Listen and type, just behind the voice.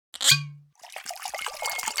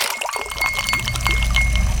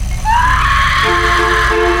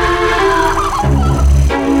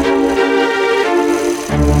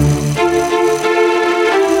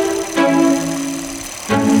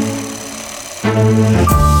Hey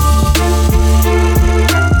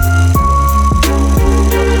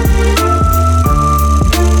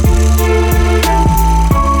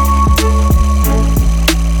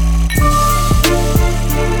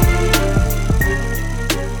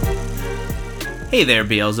there,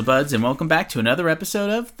 Beelzebuds, and welcome back to another episode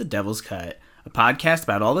of The Devil's Cut, a podcast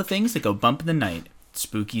about all the things that go bump in the night.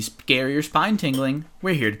 Spooky, scary, or spine-tingling,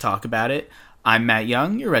 we're here to talk about it. I'm Matt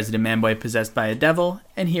Young, your resident manboy possessed by a devil,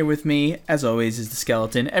 and here with me, as always, is the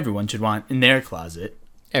skeleton everyone should want in their closet.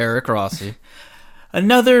 Eric Rossi.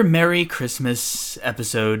 Another Merry Christmas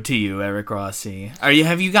episode to you, Eric Rossi.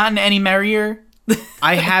 Have you gotten any merrier?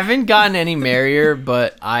 I haven't gotten any merrier,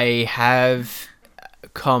 but I have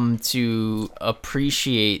come to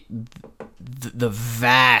appreciate the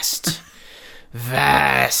vast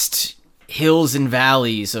hills and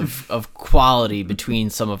valleys of quality between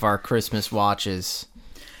some of our Christmas watches.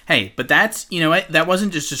 Hey, but that's, you know what, that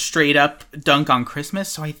wasn't just a straight up dunk on Christmas,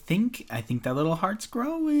 so I think that little heart's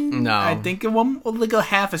growing. No. I think like a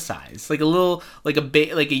half a size, like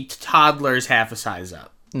a toddler's half a size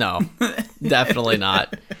up. No, definitely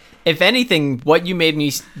not. If anything, what you made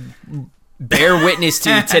me bear witness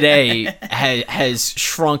to today has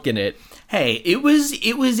shrunken it. Hey, it was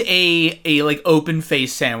a like open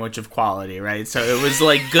face sandwich of quality, right? So it was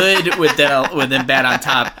like good with the bad on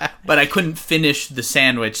top, but I couldn't finish the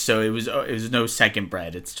sandwich, so it was no second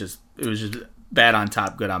bread. It was just bad on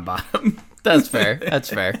top, good on bottom. That's fair. That's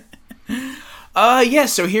fair. Yeah.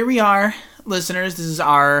 So here we are, listeners. This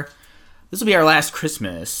will be our last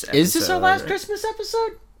Christmas episode. Is this our last Christmas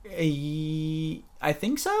episode? I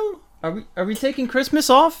think so. Are we taking Christmas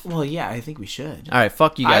off? Well, yeah, I think we should. All right,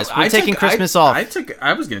 fuck you guys. We're taking Christmas off.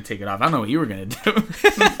 I was gonna take it off. I don't know what you were gonna do.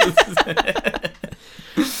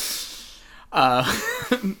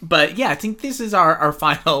 But yeah, I think this is our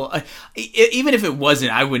final. Even if it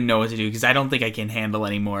wasn't, I wouldn't know what to do because I don't think I can handle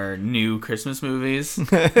any more new Christmas movies.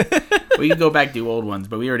 We could go back to do old ones,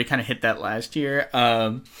 but we already kind of hit that last year.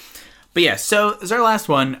 But yeah, so this is our last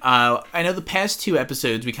one. I know the past two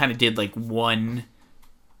episodes we kind of did like one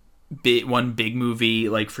big movie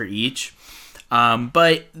like for each,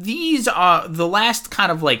 but these are the last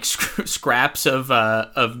kind of like scraps of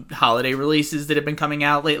holiday releases that have been coming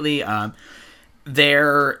out lately.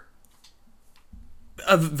 They're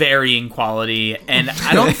of varying quality, and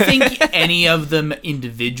I don't think any of them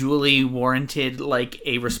individually warranted like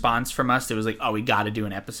a response from us. It was like, oh, we got to do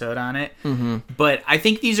an episode on it. Mm-hmm. But I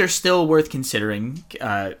think these are still worth considering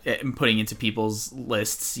and putting into people's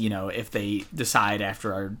lists. You know, if they decide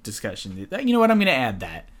after our discussion, you know what, I'm going to add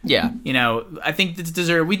that. Yeah. You know, I think they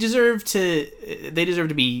deserve to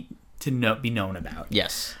be known about.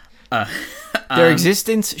 Yes. Their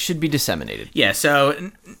existence should be disseminated. Yeah,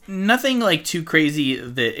 so nothing like too crazy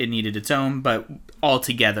that it needed its own, but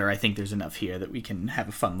altogether, I think there's enough here that we can have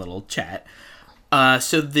a fun little chat.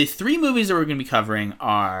 So the three movies that we're going to be covering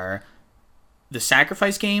are The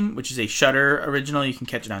Sacrifice Game, which is a Shudder original. You can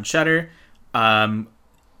catch it on Shudder. The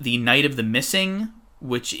Night of the Missing,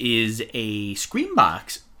 which is a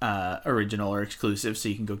Screambox original or exclusive, so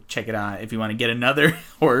you can go check it out if you want to get another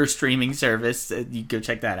horror streaming service. You go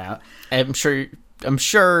check that out. I'm sure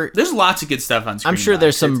there's lots of good stuff on Screambox. I'm sure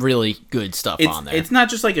there's some really good stuff on there. It's not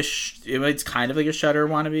just like it's kind of like a Shudder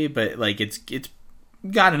wannabe, but like it's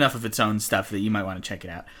got enough of its own stuff that you might want to check it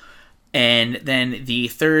out. And then the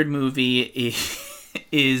third movie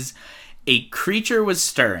is A Creature Was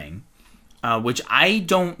Stirring, which I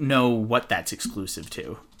don't know what that's exclusive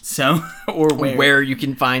to. So, or where you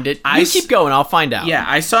can find it. You keep going, I'll find out. Yeah,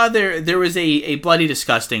 I saw there was a Bloody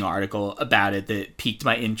Disgusting article about it that piqued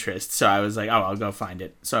my interest, so I was like, oh, I'll go find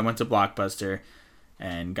it. So I went to Blockbuster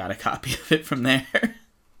and got a copy of it from there.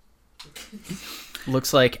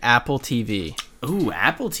 Looks like Apple TV. Ooh,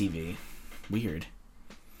 Apple TV. Weird.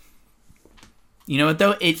 You know what,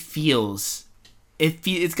 though? It's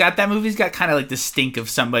got, that movie's got kind of like the stink of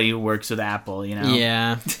somebody who works with Apple, you know?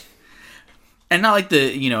 Yeah. And not like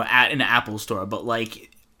the, you know, at an Apple store, but like,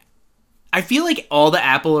 I feel like all the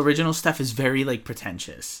Apple original stuff is very like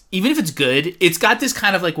pretentious. Even if it's good, it's got this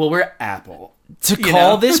kind of like, well, we're Apple. To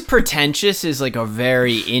call this pretentious is like a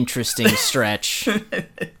very interesting stretch.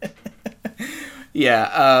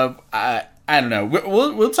 Yeah, I don't know.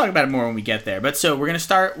 We'll talk about it more when we get there. But so we're gonna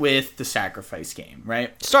start with The Sacrifice Game,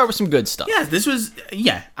 right? Start with some good stuff. Yeah, this was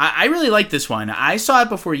I really liked this one. I saw it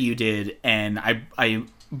before you did, and I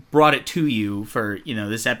brought it to you for, you know,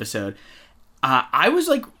 this episode. I was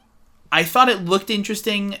like, I thought it looked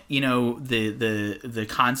interesting. You know, the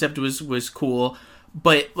concept was cool,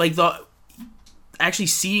 but like actually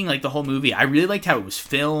seeing like the whole movie, I really liked how it was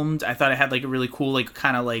filmed. I thought it had like a really cool like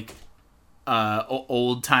kind of like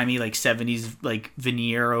old timey like 70s like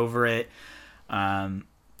veneer over it. And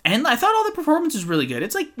I thought all the performances really good.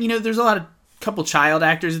 It's like, there's a lot of couple child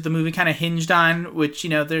actors that the movie kind of hinged on, which,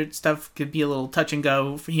 their stuff could be a little touch and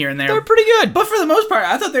go here and there. They're pretty good. But for the most part,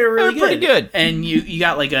 I thought they were really pretty good. And you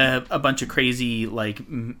got like a bunch of crazy like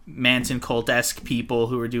Manson cult-esque people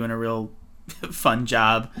who were doing a real fun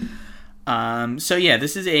job. So yeah,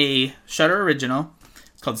 this is a Shudder original.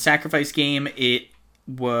 It's called Sacrifice Game. It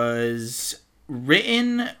was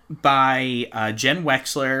written by Jen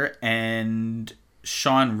Wexler and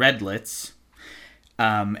Sean Redlitz.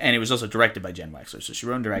 And it was also directed by Jen Wexler, so she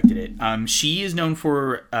wrote and directed it. She is known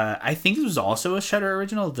for, I think this was also a Shudder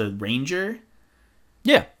original, The Ranger.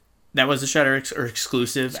 Yeah. That was a Shudder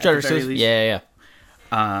exclusive. Shudder exclusive. Yeah.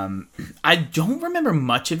 I don't remember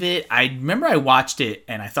much of it. I remember I watched it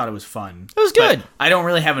and I thought it was fun. It was good. I don't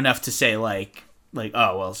really have enough to say like,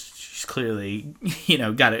 oh, well, she's clearly,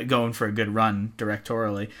 got it going for a good run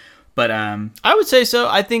directorially. But I would say so.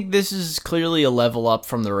 I think this is clearly a level up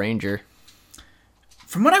from The Ranger.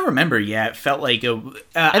 From what I remember, yeah, it felt like and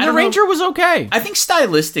The Ranger was okay. I think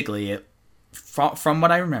stylistically, from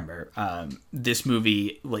what I remember, this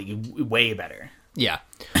movie like way better. Yeah.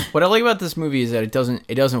 What I like about this movie is that it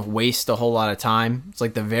doesn't waste a whole lot of time. It's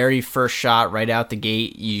like the very first shot right out the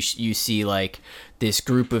gate, you see like this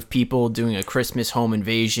group of people doing a Christmas home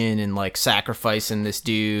invasion and like sacrificing this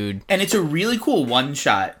dude. And it's a really cool one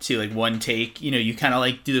shot too, like one take. You kind of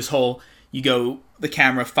like do this whole, the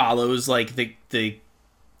camera follows like the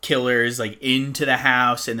killers like into the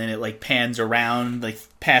house, and then it like pans around like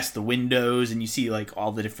past the windows, and you see like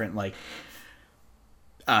all the different like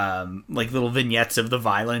little vignettes of the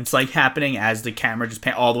violence like happening as the camera just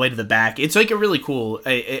pan all the way to the back. It's like a really cool.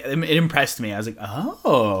 It impressed me. I was like,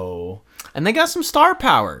 oh. And they got some star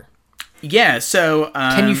power. Yeah, so...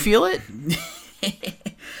 can you feel it?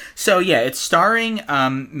 So, yeah, it's starring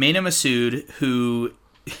Mena Massoud, who...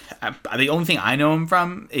 the only thing I know him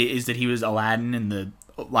from is that he was Aladdin in the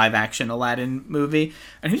live-action Aladdin movie.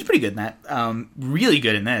 And he was pretty good in that. Really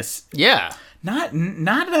good in this. Yeah. Not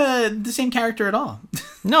the same character at all.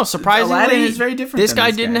 No, surprisingly, Aladdin is very different. This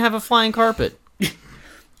guy didn't have a flying carpet.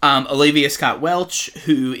 Olivia Scott Welch,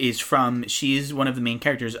 who is she's one of the main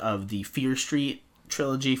characters of the Fear Street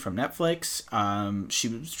trilogy from Netflix. She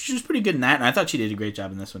was pretty good in that, and I thought she did a great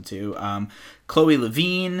job in this one too. Chloe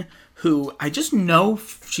Levine, who I just know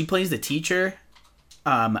she plays the teacher,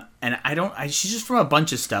 and she's just from a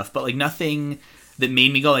bunch of stuff, but like nothing that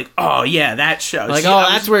made me go like, oh yeah, that show. Like,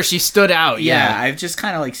 that's where she stood out. Yeah, I've just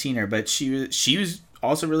kind of like seen her, but she was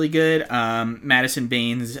also really good. Madison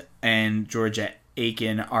Baines and Georgia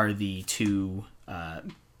Aiken are the two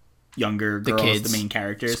younger girls, the main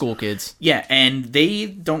characters, school kids. Yeah, and they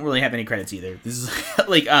don't really have any credits either. This is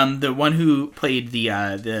like the one who played the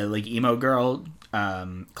like emo girl,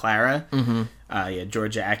 Clara. Mm-hmm. Yeah,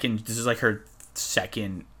 Georgia Aiken. This is like her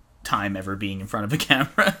second time ever being in front of a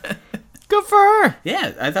camera. Good for her.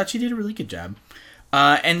 Yeah, I thought she did a really good job.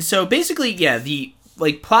 And so basically, yeah, the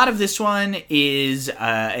like plot of this one is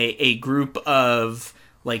a group of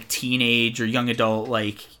like teenage or young adult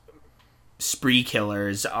like spree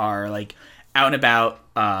killers are like out and about,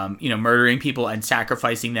 murdering people and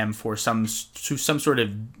sacrificing them for some sort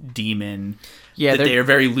of demon. Yeah, that they are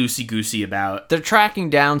very loosey-goosey about. They're tracking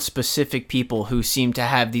down specific people who seem to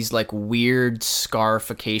have these like weird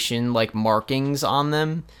scarification like markings on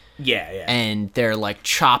them. Yeah. And they're like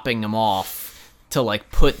chopping them off to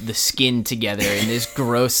like put the skin together in this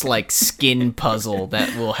gross like skin puzzle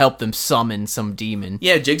that will help them summon some demon.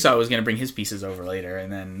 Yeah, Jigsaw was gonna bring his pieces over later,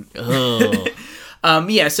 and then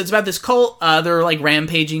yeah, so it's about this cult. They're like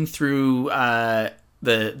rampaging through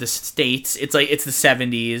the states. It's the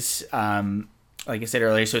 70s, like I said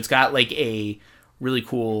earlier. So it's got like a really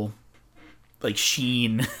cool like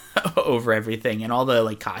sheen over everything, and all the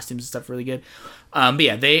like costumes and stuff really good. But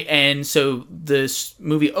yeah, so this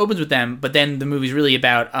movie opens with them, but then the movie's really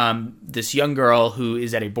about this young girl who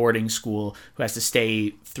is at a boarding school who has to stay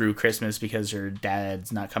through Christmas because her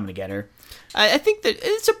dad's not coming to get her. I think that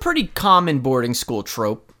it's a pretty common boarding school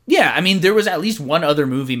trope. Yeah, I mean, there was at least one other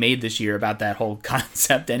movie made this year about that whole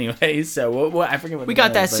concept anyway, so I forget what we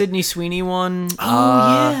got that Sydney Sweeney one.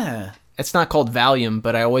 Oh, yeah. It's not called Valium,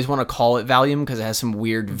 but I always want to call it Valium because it has some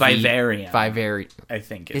weird Vivarium. I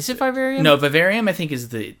think. Is it Vivarium? No, Vivarium I think is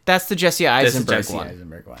that's the Jesse Eisenberg Jesse one.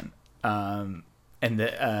 Eisenberg one. And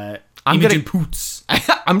the Imogen Poots.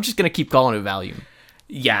 I'm just gonna keep calling it Valium.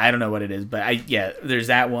 Yeah, I don't know what it is, but there's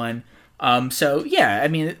that one. So yeah, I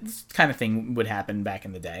mean, this kind of thing would happen back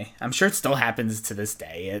in the day. I'm sure it still happens to this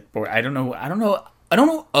day. I don't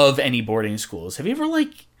know of any boarding schools. Have you ever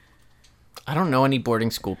like I don't know any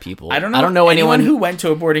boarding school people. I don't know anyone who went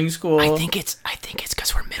to a boarding school. I think it's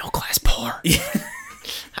because we're middle class poor.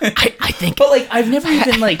 I think, but like I've never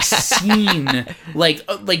even like seen like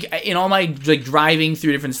in all my like driving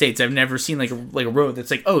through different states, I've never seen like a road that's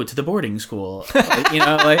like, oh, to the boarding school. Like, you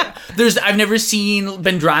know, like I've never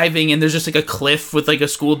been driving and there's just like a cliff with like a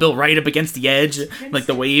school built right up against the edge, like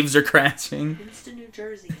the waves are crashing. Princeton, New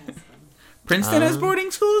Jersey has them. Princeton has boarding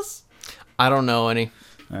schools? I don't know any.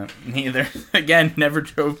 Neither. Again, never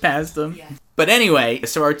drove past them. Yeah. But anyway,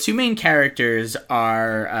 so our two main characters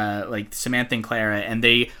are like Samantha and Clara, and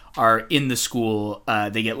they are in the school.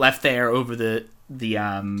 They get left there over the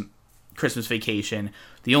Christmas vacation.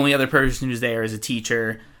 The only other person who's there is a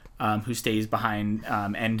teacher who stays behind,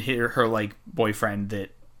 and her like boyfriend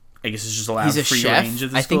that I guess is just allowed He's a free chef. range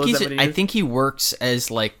of the I school. think I think he works as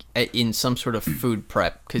like in some sort of food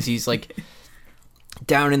prep because he's like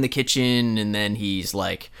down in the kitchen, and then he's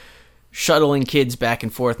like shuttling kids back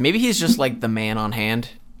and forth. Maybe he's just like the man on hand.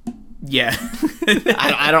 Yeah.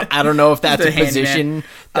 I don't know if that's a handyman. position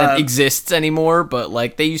that exists anymore, but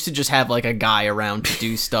like they used to just have like a guy around to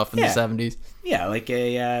do stuff in Yeah. the 70s. Yeah, like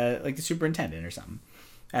a superintendent or something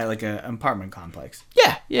at like an apartment complex.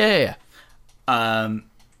 Yeah. But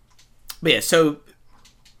yeah, so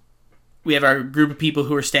we have our group of people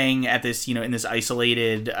who are staying at this, you know, in this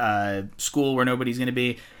isolated school where nobody's going to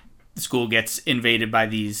be. The school gets invaded by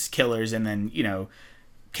these killers, and then, you know,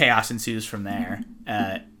 chaos ensues from there.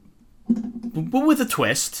 But with a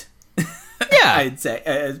twist. Yeah. I'd say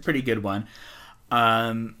a pretty good one.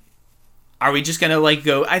 Are we just going to like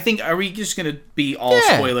go? Are we just going to be all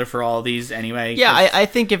spoiler for all these anyway? Yeah, I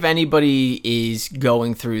think if anybody is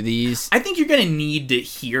going through these, I think you're going to need to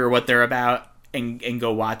hear what they're about and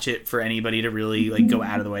go watch it for anybody to really like go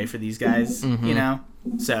out of the way for these guys, you know?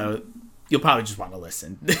 So you'll probably just want to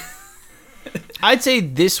listen. I'd say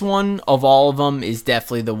this one of all of them is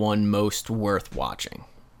definitely the one most worth watching.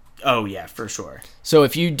 Oh yeah, for sure. So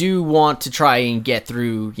if you do want to try and get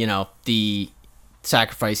through, you know, the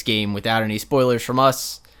sacrifice game without any spoilers from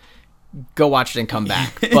us, go watch it and come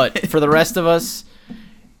back. But for the rest of us,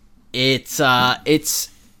 it's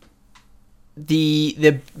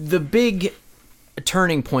the big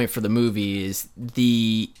turning point for the movie is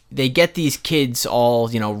they get these kids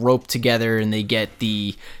all, you know, roped together, and they get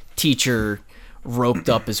the teacher roped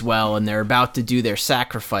up as well, and they're about to do their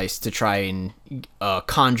sacrifice to try and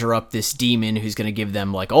conjure up this demon who's going to give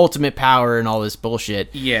them like ultimate power and all this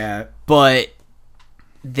bullshit. Yeah. But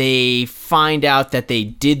they find out that they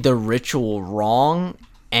did the ritual wrong,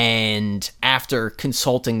 and after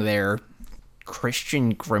consulting their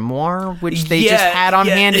Christian grimoire, which they just had on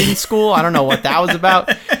hand in school, I don't know what that was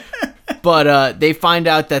about, but they find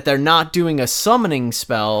out that they're not doing a summoning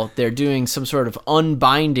spell, they're doing some sort of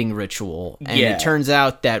unbinding ritual, and it turns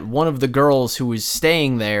out that one of the girls who was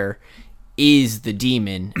staying there is the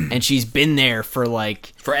demon, and she's been there for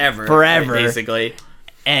like forever basically.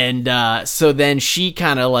 And so then she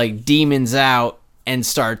kind of like demons out and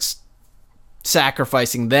starts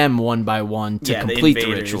sacrificing them one by one to complete the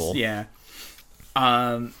ritual. Yeah.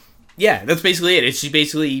 Yeah, that's basically it. She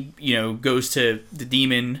basically, you know, goes to the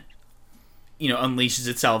demon, you know, unleashes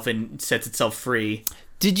itself and sets itself free.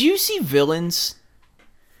 Did you see Villains?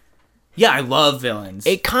 Yeah, I love Villains.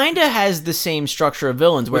 It kind of has the same structure of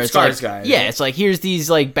Villains, where it's like, guys, yeah, it's like here's these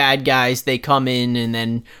like bad guys. They come in, and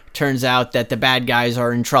then turns out that the bad guys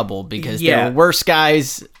are in trouble because they're worse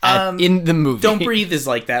guys in the movie. Don't Breathe is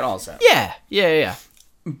like that also. Yeah.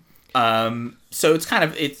 So it's kind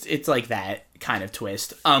of it's like that kind of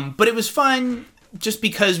twist. But it was fun just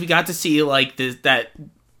because we got to see like that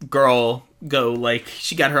girl go, like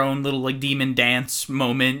she got her own little like demon dance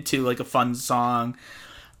moment to like a fun song.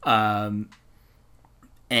 And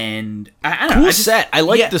I don't know. Cool set. I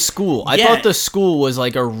liked the school. I thought the school was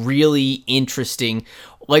like a really interesting,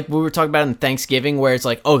 like we were talking about in Thanksgiving, where it's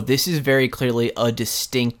like, oh, this is very clearly a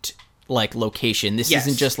distinct like location. This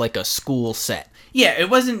isn't just like a school set. Yeah, it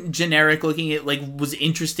wasn't generic looking. It like was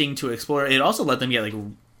interesting to explore. It also let them get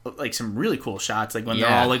like some really cool shots, like when they're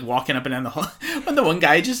all like walking up and down the hall. When the one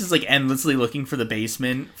guy just is like endlessly looking for the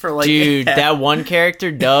basement for like, dude, that one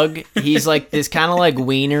character Doug, he's like this kind of like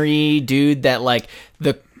wienery dude that like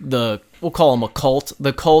the we'll call him a cult.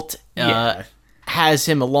 The cult has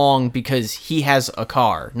him along because he has a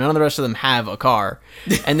car. None of the rest of them have a car,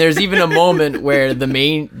 and there's even a moment where the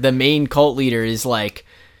main cult leader is like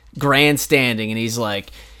grandstanding, and he's like,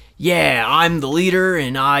 yeah, I'm the leader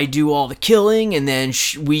and I do all the killing, and then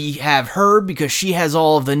we have her because she has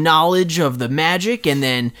all of the knowledge of the magic, and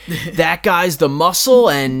then that guy's the muscle,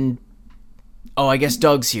 and oh, I guess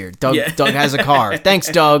Doug's here. Doug has a car. Thanks,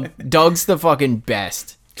 Doug. Doug's the fucking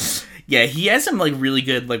best. Yeah, he has some like really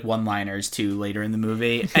good like one-liners too later in the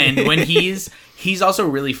movie, and when he's also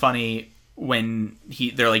really funny when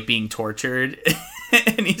they're like being tortured,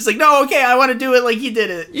 and he's like, "No, okay, I want to do it like he did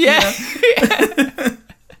it." Yeah.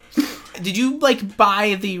 Did you like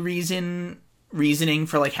buy the reasoning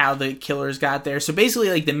for like how the killers got there? So basically,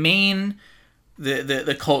 like the main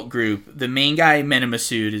the cult group, the main guy, Mena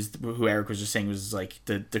Massoud, is who Eric was just saying was like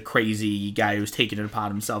the crazy guy who's taken it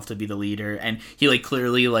upon himself to be the leader, and he like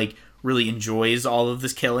clearly like really enjoys all of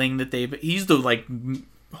this killing that he's the like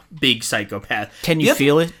big psychopath. Can you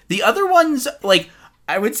feel it? The other ones, like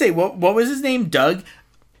I would say, what was his name?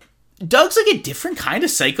 Doug's like a different kind of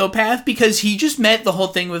psychopath because he just met the whole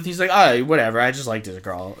thing with, he's like, oh, whatever, I just like this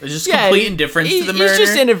girl. It's just complete indifference to the murder. He's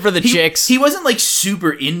just in it for the chicks. He wasn't like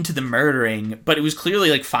super into the murdering, but it was clearly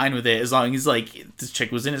like fine with it as long as like this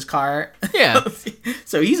chick was in his car. Yeah.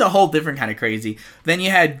 So he's a whole different kind of crazy. Then you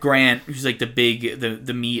had Grant, who's like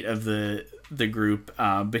the meat of the group,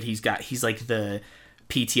 but he's like the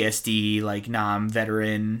PTSD, like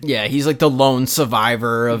veteran. Yeah, he's like the lone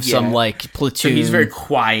survivor of some like platoon. So he's very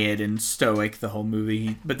quiet and stoic the whole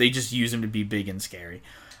movie, but they just use him to be big and scary.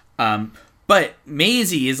 But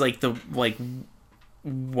Maisie is like the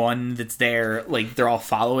one that's there, like they're all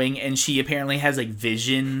following, and she apparently has like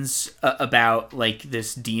visions about like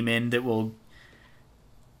this demon that will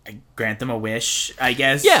grant them a wish, I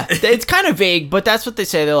guess. Yeah, it's kind of vague, but that's what they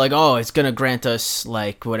say. They're like, oh, it's gonna grant us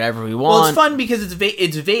like whatever we want. Well, it's fun because it's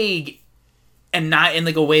vague and not in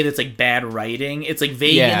like a way that's like bad writing. It's like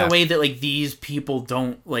vague in the way that like these people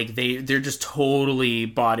don't like they're just totally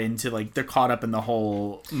bought into, like they're caught up in the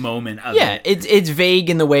whole moment of it. Yeah, it's vague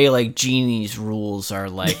in the way like Genie's rules are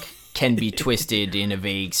like can be twisted in a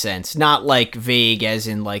vague sense. Not like vague as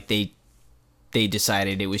in like they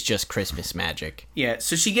decided it was just Christmas magic. Yeah,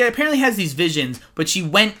 so she apparently has these visions, but she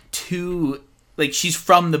went to, like, she's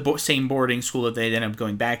from the same boarding school that they end up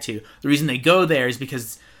going back to. The reason they go there is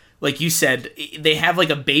because, like you said, they have, like,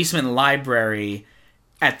 a basement library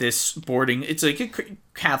at this it's like a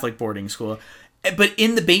Catholic boarding school. But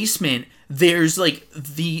in the basement, there's like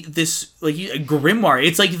this like a grimoire.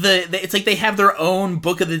 It's like it's like they have their own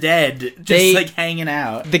Book of the Dead just like hanging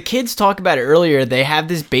out. The kids talk about it earlier. They have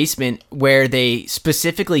this basement where they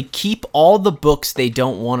specifically keep all the books they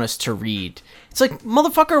don't want us to read. It's like,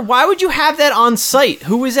 motherfucker, why would you have that on site?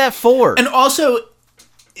 Who is that for? And also,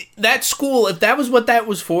 that school, if that was what that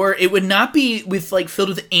was for, it would not be filled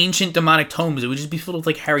with ancient demonic tomes. It would just be filled with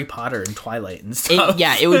like Harry Potter and Twilight and stuff.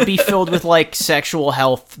 It would be filled with like sexual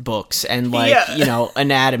health books and like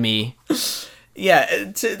anatomy.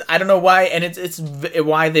 Yeah, I don't know why, and it's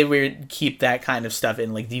why they would keep that kind of stuff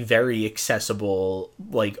in like the very accessible,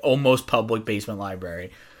 like almost public basement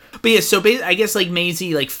library. But yeah, so I guess like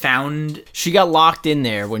Maisie like found, she got locked in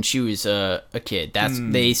there when she was a kid.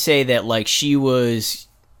 They say that like she was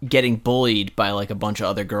getting bullied by like a bunch of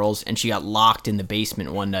other girls, and she got locked in the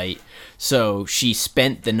basement one night. So she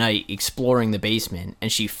spent the night exploring the basement,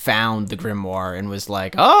 and she found the grimoire and was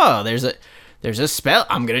like, oh, there's a spell,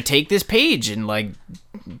 I'm gonna take this page and like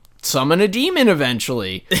summon a demon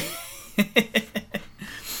eventually.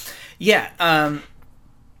 Yeah,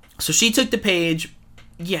 so she took the page.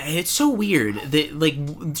 Yeah, it's so weird that like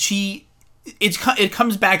it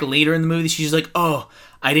comes back later in the movie. She's like, oh,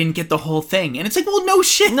 I didn't get the whole thing. And it's like, well, no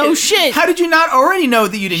shit. No shit. How did you not already know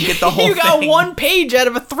that you didn't get the whole thing? You got one page out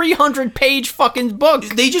of a 300-page fucking book.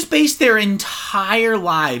 They just based their entire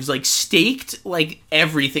lives, like, staked, like,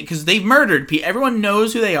 everything. Because they've murdered people. Everyone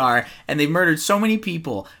knows who they are. And they've murdered so many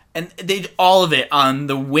people. And they did all of it on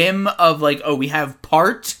the whim of, like, oh, we have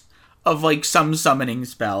part of, like, some summoning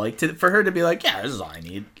spell. Like, for her to be like, yeah, this is all I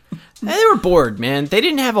need. They were bored, man. They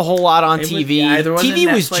didn't have a whole lot on TV.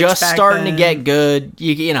 TV was just starting to get good.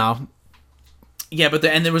 You know. Yeah, but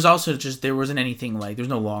there was also there wasn't anything like, there's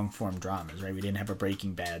no long form dramas, right? We didn't have a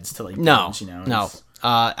Breaking Bads to like no, binge, no.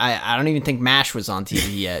 I don't even think MASH was on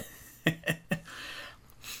TV yet.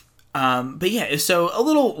 But yeah, so a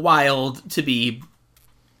little wild to be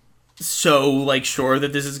so like sure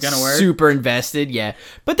that this is gonna work. Super invested, yeah.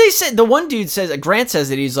 But they said, the one dude says, Grant says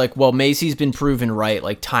that he's like, well, Maisie's been proven right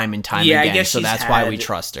like time and time again, I guess so that's why we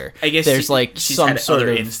trust her. I guess there's like she's some had sort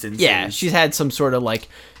other of instances. Yeah, she's had some sort of like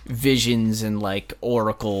visions and like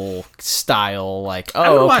oracle style. Like, oh, I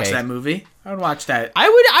would watch okay. that movie. I would watch that. I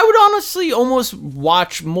would honestly almost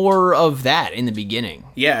watch more of that in the beginning.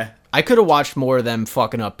 Yeah. I could have watched more of them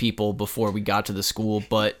fucking up people before we got to the school,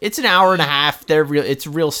 but it's an hour and a half. It's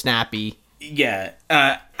real snappy. Yeah,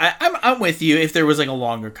 I'm with you. If there was like a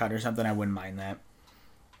longer cut or something, I wouldn't mind that.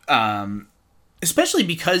 Especially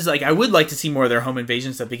because like I would like to see more of their home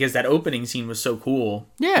invasion stuff, because that opening scene was so cool.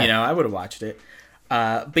 Yeah, I would have watched it.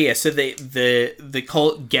 But yeah, so the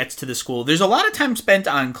cult gets to the school. There's a lot of time spent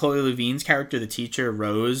on Chloe Levine's character, the teacher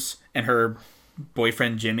Rose, and her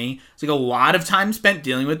boyfriend Jimmy. It's like a lot of time spent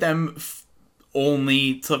dealing with them,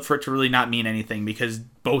 for it to really not mean anything, because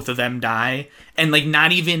both of them die, and like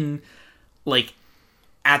not even like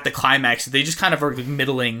at the climax. They just kind of are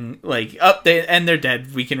middling, like, they're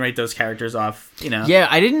dead. We can write those characters off, you know? Yeah,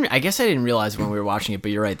 I guess I didn't realize when we were watching it,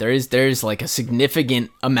 but you're right. There's like a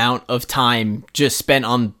significant amount of time just spent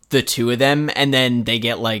on the two of them, and then they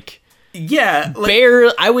get like, yeah,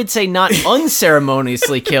 I would say not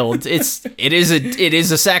unceremoniously killed. It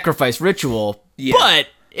is a sacrifice ritual, but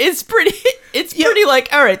it's pretty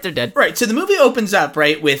like, all right, they're dead. Right. So the movie opens up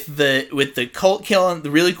right with the cult killing,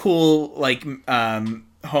 the really cool like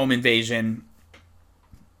home invasion,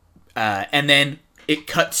 and then it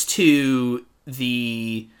cuts to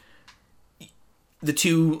the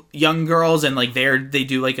two young girls, and like they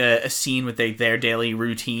do like a scene with their daily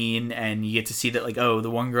routine, and you get to see that like, oh,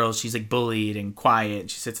 the one girl, she's like bullied and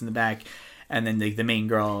quiet, she sits in the back, and then the main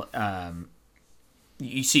girl,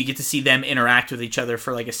 you get to see them interact with each other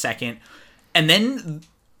for like a second, and then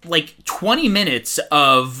like 20 minutes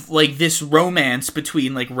of like this romance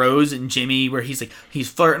between like Rose and Jimmy, where he's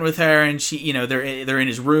flirting with her, and she, you know, they're in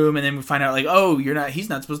his room, and then we find out like, oh, he's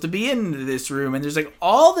not supposed to be in this room, and there's like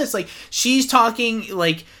all this, like she's talking,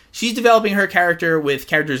 like she's developing her character with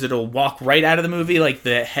characters that'll walk right out of the movie, like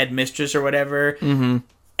the headmistress or whatever. Mm-hmm.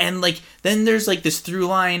 And like then there's like this through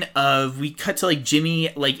line of, we cut to like Jimmy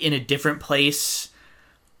like in a different place,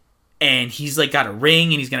 and he's like got a ring,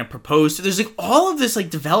 and he's gonna propose. So there's like all of this like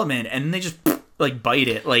development, and they just like bite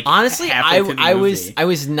it. Like, honestly, I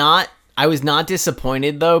was not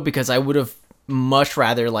disappointed though, because I would have much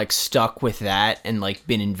rather like stuck with that and like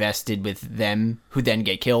been invested with them who then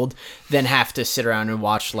get killed, than have to sit around and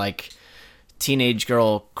watch like teenage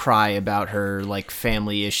girl cry about her like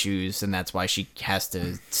family issues, and that's why she has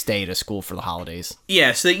to stay to school for the holidays.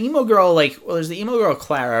 Yeah, so the emo girl, like, well, there's the emo girl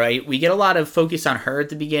Clara, right? We get a lot of focus on her at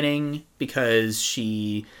the beginning because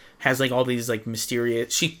she has like all these like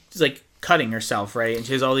mysterious, she's like cutting herself, right? And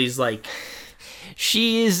she has all these like,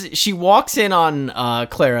 she walks in on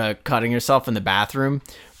Clara cutting herself in the bathroom,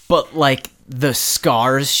 but like the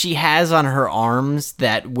scars she has on her arms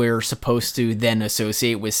that we're supposed to then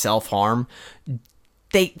associate with self-harm,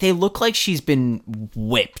 they look like she's been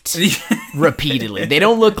whipped repeatedly. They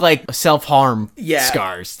don't look like self-harm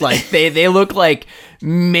scars. Like they look like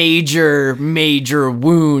major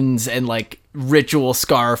wounds and like ritual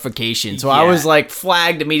scarification. So I was like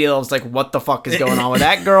flagged immediately. I was like, what the fuck is going on with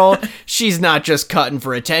that girl? She's not just cutting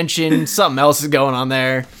for attention. Something else is going on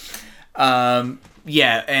there.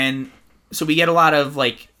 Yeah, and so we get a lot of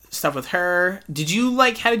like stuff with her. How did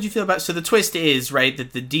you feel about, so the twist is, right,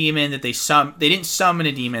 that the demon that they didn't summon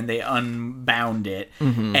a demon, they unbound it,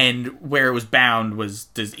 and where it was bound was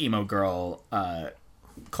this emo girl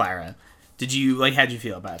Clara. How'd you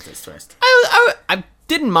feel about this twist? I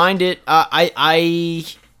didn't mind it. I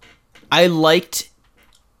liked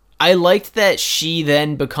that she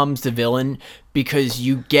then becomes the villain, because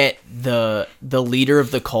you get the leader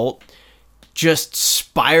of the cult just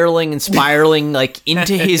spiraling like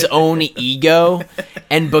into his own ego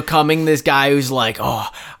and becoming this guy who's like, oh,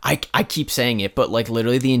 I keep saying it, but like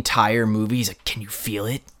literally the entire movie he's like, can you feel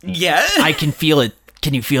it? Yeah. I can feel it.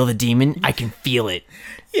 Can you feel the demon? I can feel it.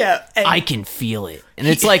 Yeah. I can feel it. And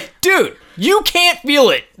it's like, dude, you can't feel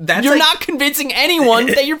it. You're not convincing anyone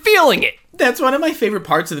that you're feeling it. That's one of my favorite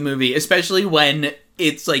parts of the movie, especially when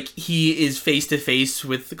it's like he is face to face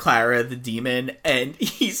with Clara, the demon, and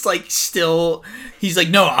he's like, no,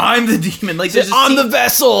 I'm the demon. Like, I'm the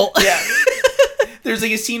vessel. Yeah. There's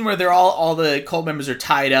like a scene where all the cult members are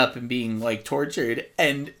tied up and being like tortured,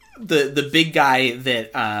 and the big guy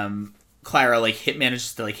that Clara like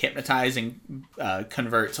manages to like hypnotize and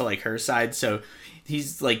convert to like her side. So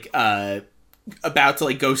he's like about to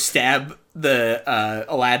like go stab the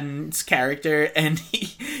Aladdin's character, and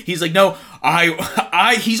he's like, no,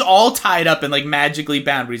 he's all tied up and like magically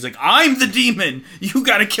bound, but he's like, I'm the demon, you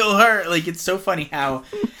gotta kill her. Like, it's so funny how,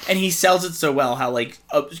 and he sells it so well, how like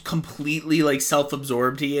completely like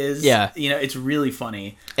self-absorbed he is. Yeah, you know, it's really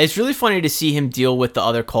funny. It's really funny to see him deal with the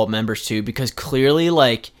other cult members too, because clearly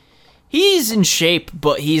like he's in shape,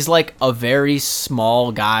 but he's like a very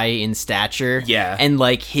small guy in stature. Yeah. And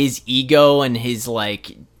like his ego and his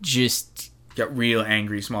like just got real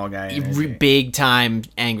angry small guy energy. Big time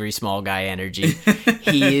angry small guy energy.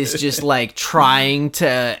 He is just like trying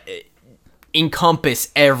to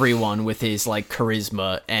encompass everyone with his like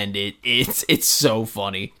charisma, and it's so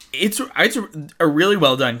funny. It's a really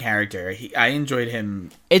well done character. I enjoyed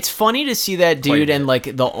him. It's funny to see that dude, bit. and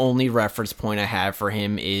like the only reference point I have for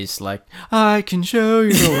him is like, I can show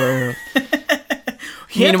you the world.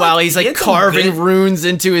 Meanwhile, he's like carving runes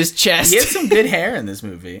into his chest. He had some good hair in this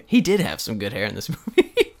movie. He did have some good hair in this movie.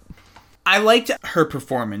 I liked her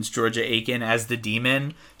performance, Georgia Aiken as the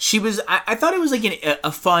demon. She was. I thought it was like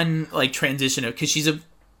a fun like transition because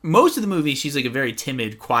most of the movie she's like a very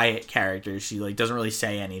timid, quiet character. She like doesn't really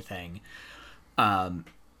say anything.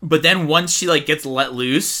 But then once she like gets let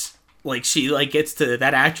loose, like she like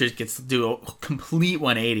that actress gets to do a complete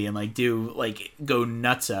 180 and like do like go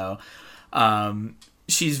nutso.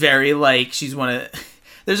 She's very like she's one of.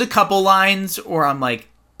 There's a couple lines where I'm like,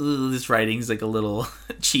 this writing's like a little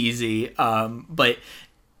cheesy, but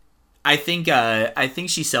I think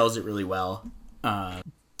she sells it really well.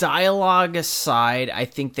 Dialogue aside, I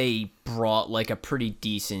think they brought like a pretty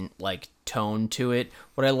decent like tone to it.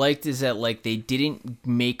 What I liked is that like they didn't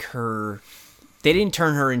turn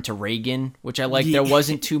her into Reagan, which I like. There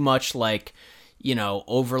wasn't too much like, you know,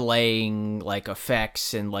 overlaying like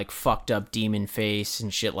effects and like fucked up demon face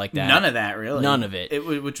and shit like that. None of that, really. None of it.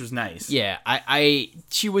 Which was nice. Yeah,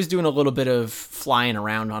 she was doing a little bit of flying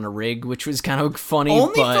around on a rig, which was kind of funny.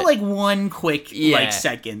 Only but for like one quick like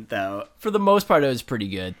second, though. For the most part, it was pretty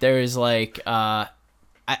good. There is like,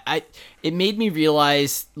 it made me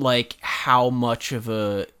realize like how much of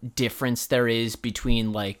a difference there is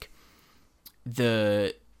between like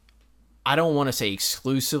I don't want to say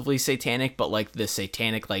exclusively satanic, but like the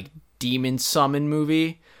satanic like demon summon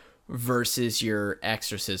movie versus your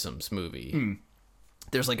exorcisms movie.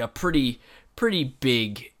 There's like a pretty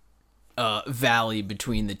big valley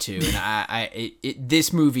between the two, and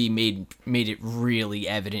this movie made it really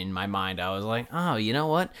evident in my mind. I was like, oh, you know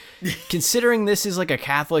what? Considering this is like a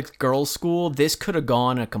Catholic girls' school, this could have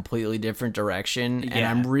gone a completely different direction, and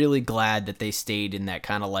I'm really glad that they stayed in that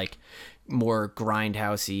kind of like more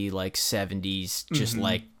grindhousey like 70s, just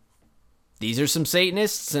like these are some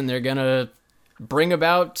Satanists and they're gonna bring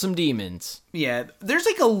about some demons. Yeah, there's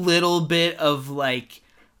like a little bit of like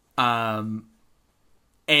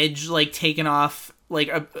edge like taken off like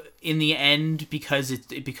in the end because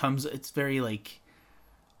it becomes very like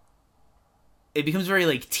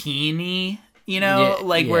teeny, you know,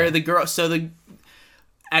 where the girl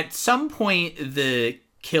at some point the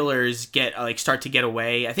killers start to get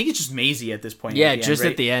away. I think it's just Maisie at this point. Yeah, just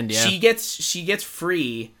at the end. Yeah, she gets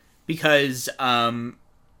free because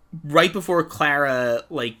right before Clara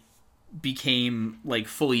like became like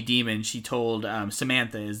fully demon, she told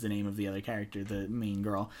Samantha is the name of the other character, the main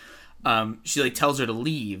girl. She like tells her to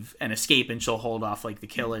leave and escape, and she'll hold off like the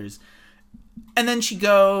killers. And then she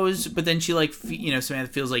goes, but then she like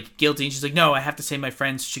Samantha feels like guilty, and she's like, no, I have to save my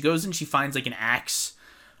friends. She goes and she finds like an axe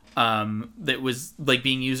that was like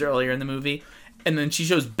being used earlier in the movie, and then she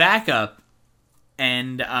shows back up,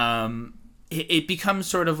 and it becomes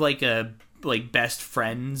sort of like a like best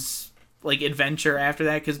friends like adventure after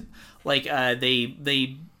that, because like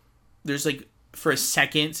they there's like for a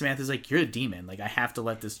second Samantha's like, you're a demon, like I have to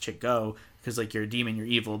let this chick go because like you're a demon, you're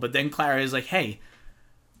evil. But then Clara is like, hey,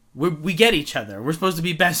 we get each other, we're supposed to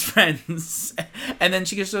be best friends. And then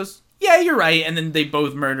she just goes, yeah, you're right. And then they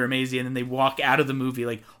both murder Maisie, and then they walk out of the movie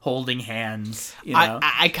like holding hands. You know?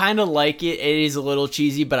 I kind of like it. It is a little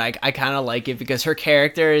cheesy, but I kind of like it because her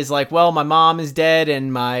character is like, well, my mom is dead,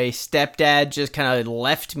 and my stepdad just kind of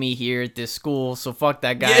left me here at this school, so fuck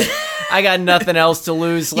that guy. Yeah. I got nothing else to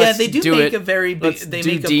lose. Let's they do make a very big. They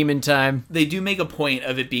make demon time. They do make a point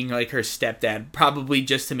of it being like her stepdad, probably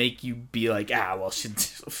just to make you be like, well, she's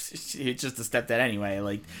just a stepdad anyway.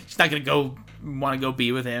 Like she's not gonna want to go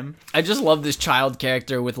be with him. I just love this child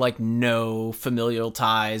character with like no familial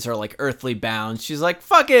ties or like earthly bounds. She's like,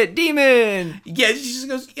 fuck it, demon. Yeah, she just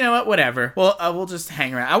goes, you know what, whatever. Well, we'll just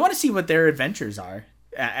hang around. I want to see what their adventures are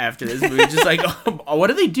after this movie. Just like,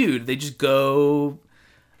 what do? Do they just go?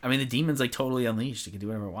 I mean, the demon's like totally unleashed. It can do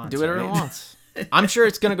whatever it wants. It wants. I'm sure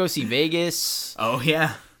it's gonna go see Vegas. Oh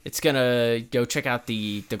yeah, it's gonna go check out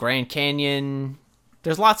the Grand Canyon.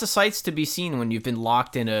 There's lots of sights to be seen when you've been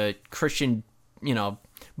locked in a Christian,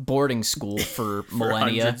 boarding school for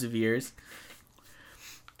millennia, hundreds of years.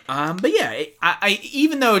 But yeah, I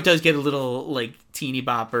even though it does get a little like teeny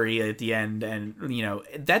boppery at the end, and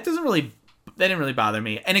that didn't really bother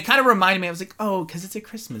me, and it kind of reminded me. I was like, oh, because it's a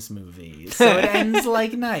Christmas movie, so it ends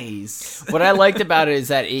like nice. What I liked about it is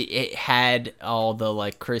that it had all the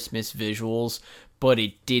like Christmas visuals, but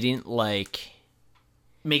it didn't like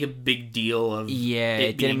make a big deal of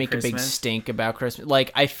it didn't make Christmas. A big stink about Christmas.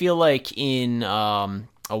 Like I feel like in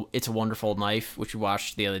It's a Wonderful Knife, which we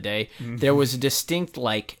watched the other day, there was a distinct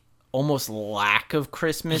like almost lack of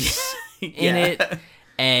Christmas in it.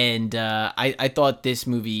 And I thought this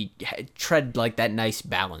movie tread like that nice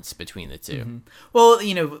balance between the two. Well,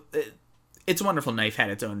 It's a Wonderful Knife had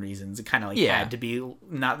its own reasons. It kind of had to be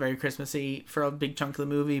not very Christmassy for a big chunk of the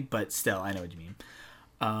movie, but still, I know what you mean.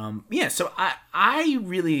 So I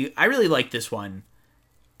really like this one.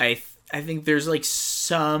 I think there's like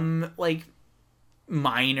some like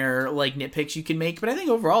minor like nitpicks you can make, but I think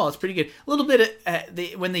overall it's pretty good. A little bit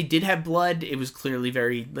when they did have blood, it was clearly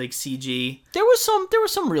very like CG. There was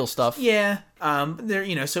some real stuff. Yeah.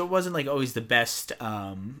 So it wasn't like always the best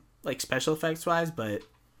like special effects wise, but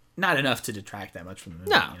not enough to detract that much from the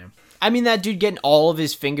movie. No. I mean, that dude getting all of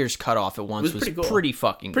his fingers cut off at once was pretty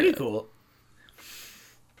fucking pretty good. Cool.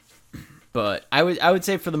 But I would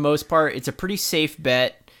say for the most part, it's a pretty safe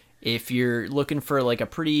bet if you're looking for like a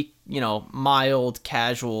pretty, mild,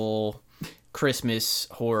 casual Christmas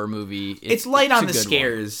horror movie. It's light on the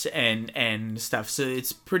scares and stuff, so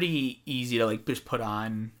it's pretty easy to like just put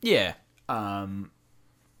on. Yeah.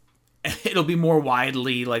 It'll be more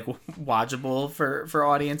widely like watchable for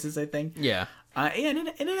audiences, I think. Yeah. And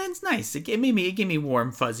it ends nice. It gave me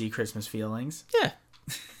warm, fuzzy Christmas feelings. Yeah.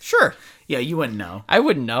 Sure. Yeah, you wouldn't know. I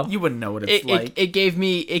wouldn't know. You wouldn't know what it's like. It gave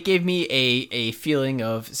me a feeling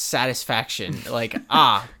of satisfaction. Like,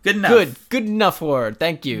 good enough. Good enough word.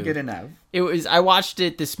 Thank you. Good enough. I watched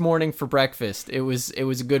it this morning for breakfast. It was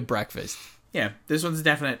a good breakfast. Yeah, this one's a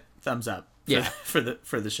definite thumbs up. For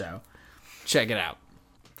the show. Check it out.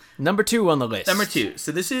 Number 2 on the list. Number 2.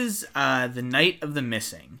 So this is The Night of the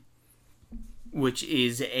Missing, which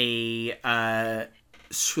is a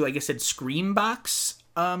like I said, Screambox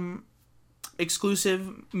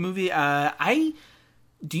exclusive movie. Do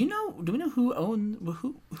we know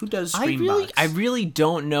who does Screambox? I really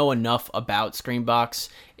don't know enough about Screambox.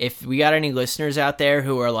 If we got any listeners out there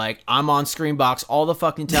who are like, I'm on Screambox all the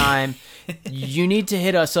fucking time, you need to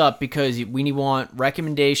hit us up because we want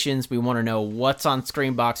recommendations. We want to know what's on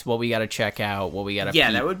Screambox, what we got to check out, what we got to peep.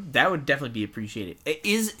 That would definitely be appreciated.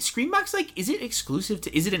 Is Screambox is it exclusive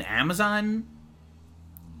to? Is it an Amazon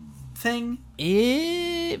thing?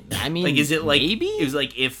 I mean, like, is it like maybe? It was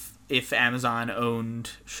like if Amazon owned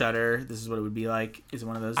Shudder, this is what it would be like. Is it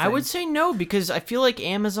one of those things? I would say no, because I feel like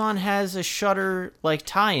Amazon has a Shudder like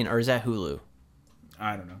tie-in, or is that Hulu?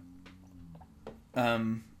 I don't know.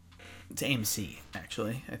 It's AMC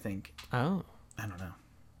actually, I think. Oh. I don't know.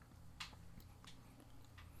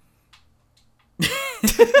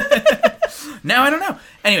 Now I don't know.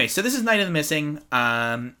 Anyway, so this is Night of the Missing.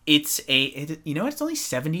 It's only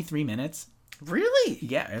 73 minutes. Really?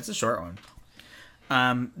 Yeah, it's a short one.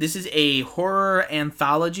 This is a horror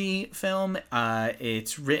anthology film.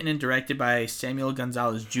 It's written and directed by Samuel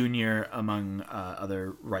Gonzalez Jr., among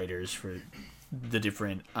other writers for the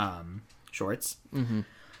different shorts. Mm-hmm.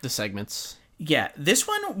 The segments. Yeah, this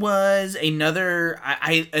one was another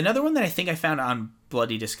one that I think I found on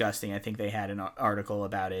Bloody Disgusting. I think they had an article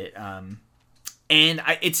about it. And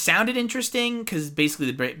it sounded interesting because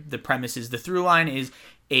basically the premise is, the through line is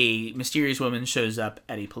a mysterious woman shows up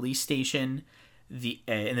at a police station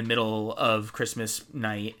in the middle of Christmas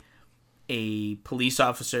night. A police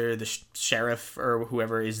officer, the sheriff or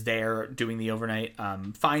whoever is there doing the overnight,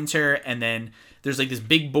 finds her, and then there's like this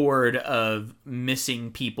big board of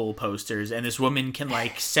missing people posters, and this woman can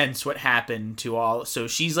like sense what happened to all. So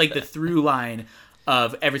she's like the through line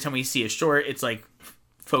of every time we see a short, it's like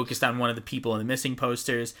focused on one of the people in the missing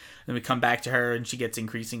posters. Then we come back to her, and she gets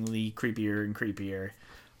increasingly creepier and creepier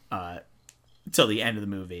till the end of the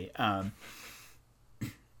movie.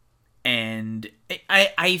 And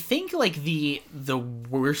I think like the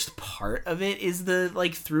worst part of it is the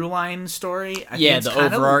like through line story. I think it's the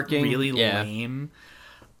kind overarching, of really lame.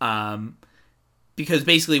 Because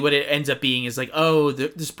basically what it ends up being is like, oh,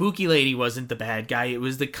 the spooky lady wasn't the bad guy. It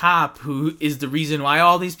was the cop who is the reason why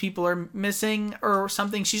all these people are missing or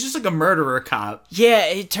something. She's just like a murderer cop. Yeah,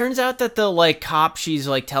 it turns out that the like cop she's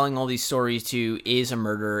like telling all these stories to is a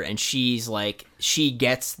murderer, and she's like, she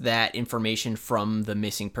gets that information from the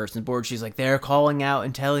missing persons board. She's like, they're calling out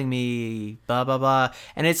and telling me blah blah blah.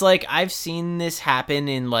 And it's like, I've seen this happen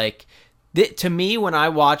in like to me when I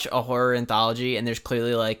watch a horror anthology and there's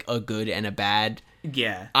clearly like a good and a bad.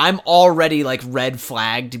 Yeah. I'm already like red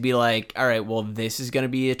flagged to be like, all right, well, this is going to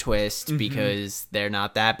be a twist because they're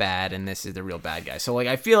not that bad and this is the real bad guy. So like,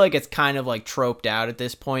 I feel like it's kind of like troped out at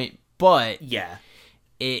this point, but yeah,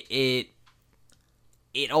 it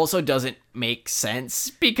also doesn't make sense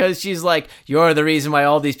because she's like, you're the reason why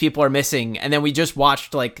all these people are missing. And then we just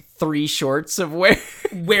watched like 3 shorts of where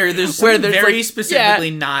there's very like,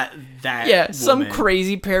 specifically not that woman. Some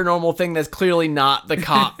crazy paranormal thing that's clearly not the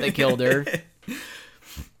cop that killed her.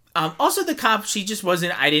 Also, the cop, she just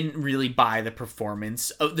wasn't. I didn't really buy the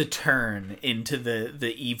performance of the turn into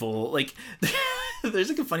the evil. Like, there's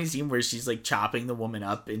like a funny scene where she's like chopping the woman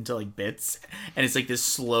up into like bits, and it's like this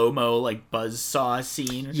slow mo like buzzsaw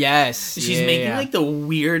scene. Yes, she's making like the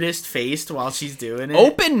weirdest face while she's doing it.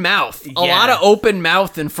 Open mouth, a lot of open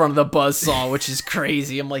mouth in front of the buzzsaw, which is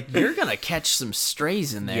crazy. I'm like, you're gonna catch some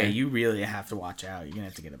strays in there. Yeah, you really have to watch out. You're gonna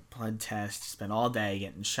have to get a blood test. Spend all day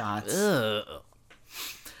getting shots. Ugh.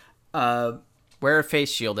 Wear a face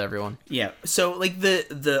shield, everyone. Yeah, so like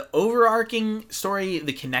the overarching story,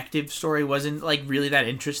 the connective story wasn't like really that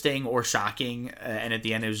interesting or shocking, and at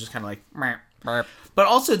the end it was just kind of like meh. But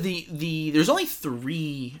also the there's only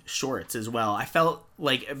 3 shorts as well. I felt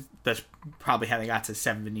like that's probably how they got to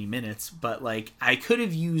 70 minutes, but like I could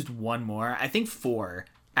have used one more. I think 4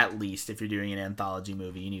 at least. If you're doing an anthology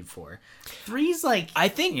movie, you need 4. 3's like, I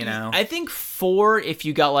think 4 if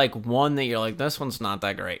you got like one that you're like, this one's not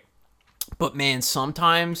that great. But man,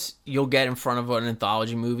 sometimes you'll get in front of an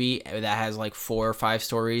anthology movie that has like 4 or 5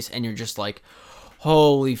 stories, and you're just like,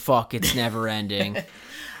 holy fuck, it's never ending.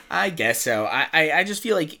 I guess so. I just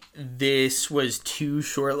feel like this was too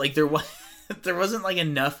short. Like there wasn't like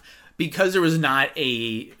enough, because there was not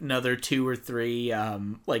another 2 or 3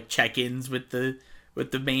 like check-ins with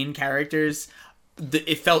the main characters.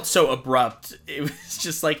 It felt so abrupt. It was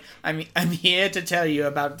just like, I'm here to tell you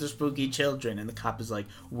about the spooky children, and the cop is like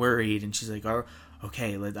worried, and she's like, oh,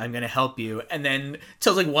 okay, I'm gonna help you, and then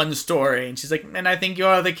tells like one story, and she's like, and I think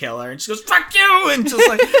you're the killer, and she goes, fuck you, and just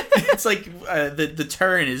like it's like the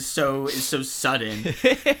turn is so sudden.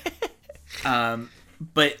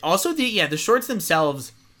 But also the shorts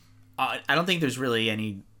themselves, I don't think there's really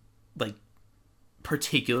any like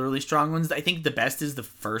particularly strong ones. I think the best is the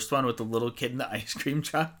first one with the little kid in the ice cream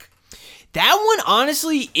truck. That one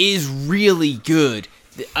honestly is really good.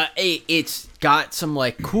 It's got some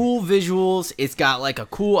like cool visuals. It's got like a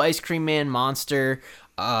cool ice cream man monster.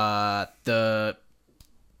 The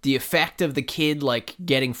effect of the kid like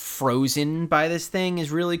getting frozen by this thing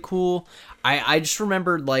is really cool. I just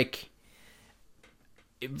remembered like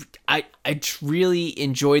I really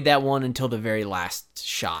enjoyed that one until the very last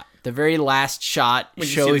shot. The very last shot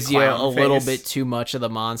shows you a little bit too much of the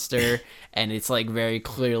monster, and it's like very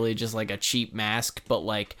clearly just like a cheap mask. But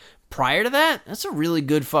like prior to that, that's a really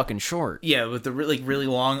good fucking short. Yeah, with the really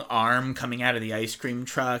long arm coming out of the ice cream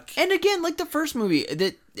truck. And again, like the first movie,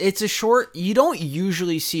 it's a short. You don't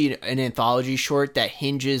usually see an anthology short that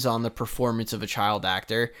hinges on the performance of a child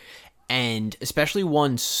actor. And especially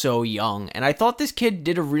one so young. And I thought this kid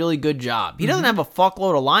did a really good job. He doesn't have a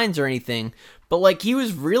fuckload of lines or anything, but like he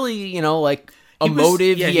was really, like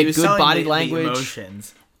emotive. He had good body language. The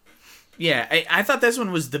emotions. Yeah, I thought this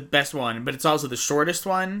one was the best one, but it's also the shortest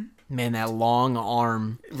one. Man, that long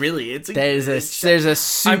arm. Really, there's a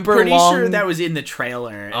super I'm pretty long... sure that was in the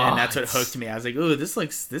trailer, and that's what hooked me. I was like, "Ooh, this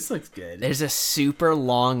looks good." There's a super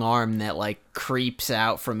long arm that like creeps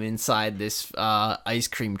out from inside this ice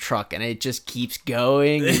cream truck, and it just keeps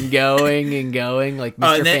going and going and going, like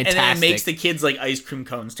Mr. Fantastic. And then it makes the kids like ice cream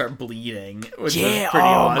cones start bleeding. Which yeah, was pretty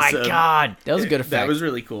awesome. My god, that was a good effect. That was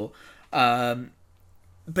really cool.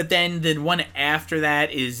 But then the one after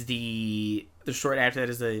that is the short after that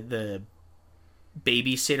is the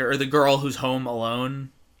babysitter, or the girl who's home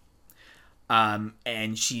alone,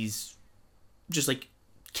 and she's just like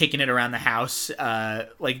kicking it around the house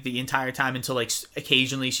like the entire time until like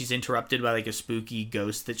occasionally she's interrupted by like a spooky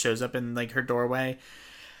ghost that shows up in like her doorway.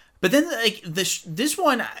 But then like this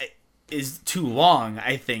one is too long,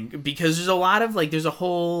 I think, because there's a lot of like there's a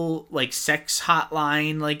whole like sex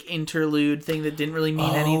hotline like interlude thing that didn't really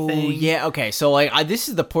mean anything. Yeah, okay. So like this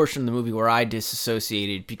is the portion of the movie where I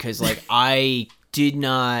disassociated, because like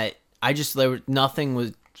nothing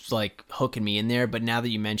was like hooking me in there, but now that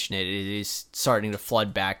you mention it, it is starting to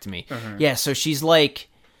flood back to me. Yeah, so she's like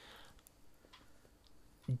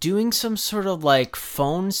doing some sort of like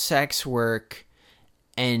phone sex work,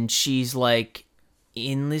 and she's like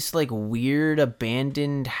in this like weird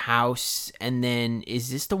abandoned house. And then is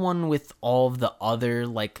this the one with all of the other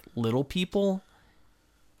like little people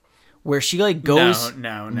where she like goes?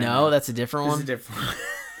 No, that's a different one. This is a different one.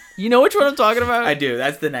 You know which one I'm talking about? I do.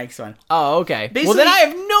 That's the next one. Oh, okay. Basically, well, then I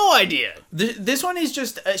have no idea. This one is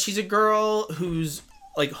just she's a girl who's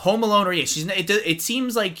like home alone, or it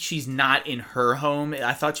seems like she's not in her home.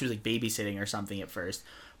 I thought she was like babysitting or something at first.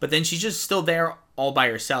 but then she's just still there all by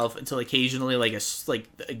herself until occasionally like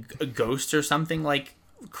a ghost or something like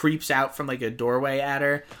creeps out from like a doorway at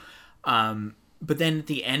her. But then at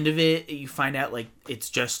the end of it, you find out like it's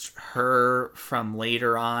just her from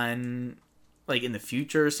later on, like in the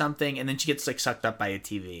future or something, and then she gets like sucked up by a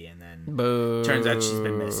TV, and then turns out she's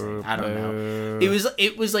been missing. I don't know. It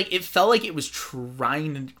was like it felt like it was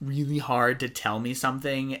trying really hard to tell me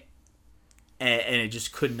something, and it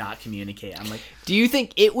just could not communicate. I'm like, do you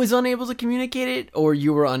think it was unable to communicate it, or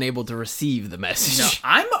you were unable to receive the message?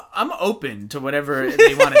 no, I'm open to whatever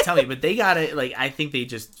they want to tell me, but they got it. Like I think they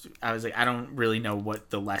just. I was like, I don't really know what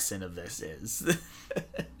the lesson of this is.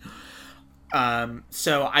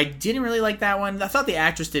 So I didn't really like that one. I thought the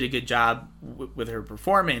actress did a good job with her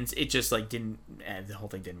performance. It just like didn't. The whole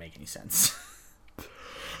thing didn't make any sense.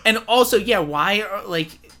 And also, yeah, why are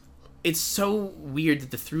like? It's so weird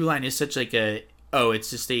that the through line is such like it's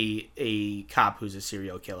just a cop who's a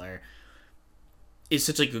serial killer. Is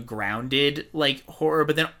such like a grounded like horror,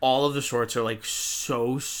 but then all of the shorts are like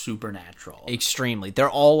so supernatural. Extremely. They're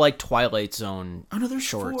all like Twilight Zone. Oh no, there's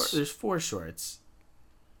shorts. There's 4 shorts.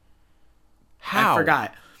 How? I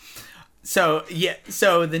forgot. So yeah,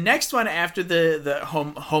 so the next one after the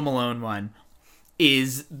Home Alone one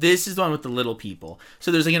is the one with the little people. So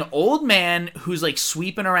there's like an old man who's like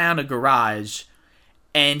sweeping around a garage,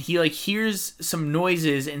 and he like hears some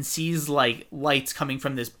noises and sees like lights coming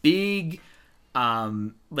from this big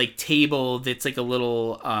like table that's like a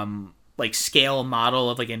little like scale model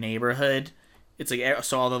of like a neighborhood. It's like,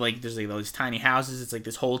 so all the like there's like those tiny houses, it's like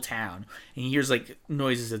this whole town, and he hears like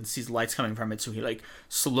noises and sees lights coming from it, so he like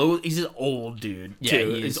he's an old dude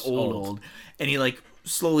too. He's old, and he like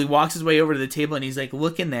slowly walks his way over to the table, and he's like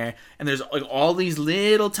looking there, and there's like all these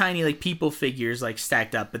little tiny like people figures like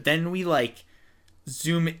stacked up, but then we like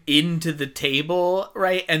zoom into the table,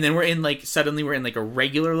 right, and then we're in like a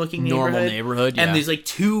regular looking normal neighborhood, and these like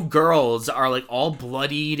 2 girls are like all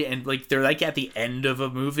bloodied, and like they're like at the end of a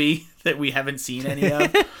movie that we haven't seen any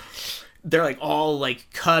of. They're like all like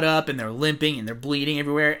cut up, and they're limping, and they're bleeding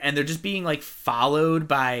everywhere, and they're just being like followed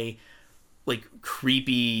by like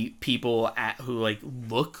creepy people who like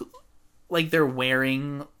look like they're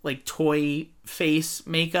wearing like toy face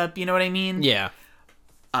makeup, you know what I mean? Yeah.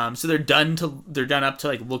 So they're done up to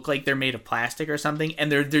like look like they're made of plastic or something,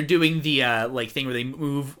 and they're doing the like thing where they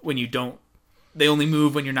move when you don't. They only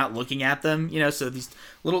move when you're not looking at them, you know. So these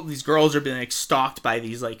girls are being like stalked by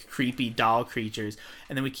these like creepy doll creatures,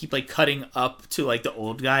 and then we keep like cutting up to like the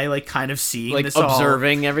old guy like kind of seeing like this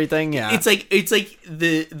observing everything. Yeah, it's like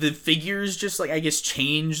the figures just like I guess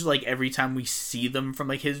change like every time we see them from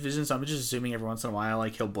like his vision. So I'm just assuming every once in a while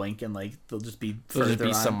like he'll blink and like they'll just be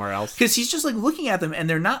somewhere else, because he's just like looking at them, and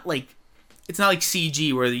they're not like. It's not like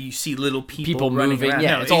CG where you see little people moving around.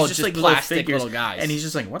 Yeah, no, it's all just like plastic little guys. And he's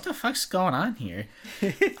just like, what the fuck's going on here?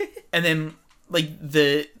 And then, like,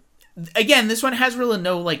 again, this one has really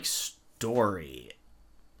no, like, story,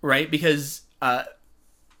 right? Because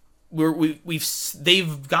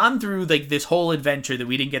they've gone through, like, this whole adventure that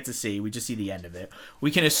we didn't get to see. We just see the end of it.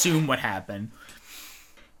 We can assume what happened.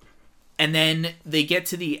 And then they get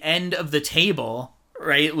to the end of the table,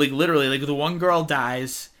 right? Like, literally, like, the one girl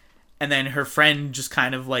dies, and then her friend just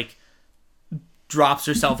kind of like drops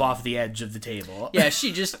herself off the edge of the table. Yeah,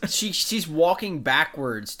 she's walking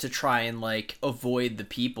backwards to try and like avoid the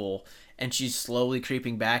people, and she's slowly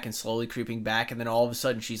creeping back, and then all of a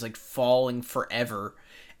sudden she's like falling forever.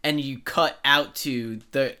 And you cut out to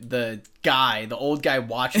the old guy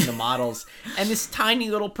watching the models, and this tiny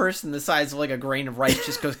little person the size of like a grain of rice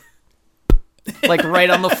just goes like right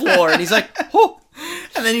on the floor, and he's like, oh.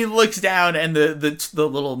 And then he looks down, and the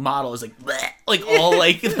little model is like, bleh, like all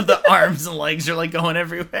like the arms and legs are like going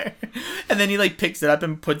everywhere. And then he like picks it up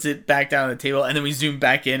and puts it back down on the table, and then we zoom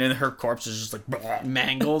back in, and her corpse is just like bleh.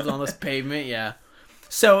 Mangled on this pavement. Yeah.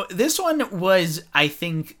 So this one was, I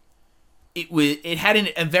think, it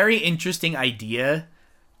had a very interesting idea,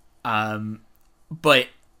 but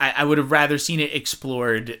I would have rather seen it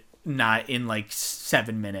explored. Not in like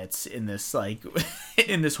 7 minutes in this like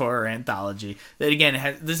in this horror anthology that again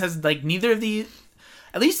has like neither of the,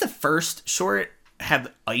 at least the first short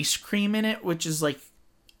had ice cream in it, which is like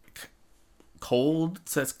cold,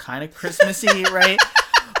 so it's kind of Christmassy. Right,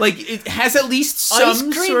 like it has at least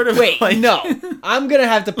some sort of no, I'm gonna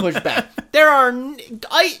have to push back. There are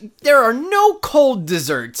no cold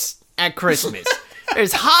desserts at Christmas.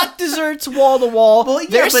 There's hot desserts wall to wall. Well, yeah,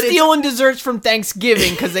 they're stealing desserts from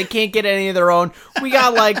Thanksgiving because they can't get any of their own. We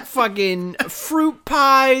got like fucking fruit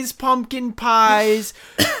pies, pumpkin pies,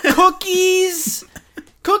 cookies,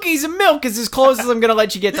 Cookies and milk is as close as I'm gonna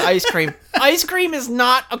let you get to ice cream. Ice cream is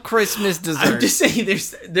not a Christmas dessert. I'm just saying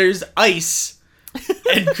there's ice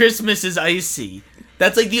and Christmas is icy.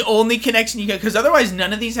 That's like the only connection you get, because otherwise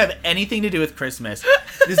none of these have anything to do with Christmas.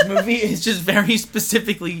 This movie is just very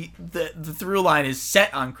specifically, the through line is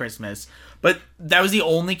set on Christmas, but that was the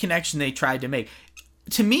only connection they tried to make.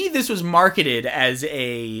 To me, this was marketed as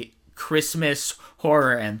a Christmas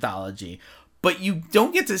horror anthology. But you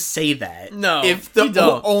don't get to say that. No, if you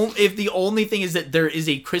don't. If the only thing is that there is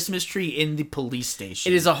a Christmas tree in the police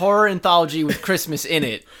station. It is a horror anthology with Christmas in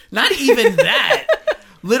it. Not even that.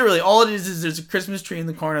 Literally, all it is there's a Christmas tree in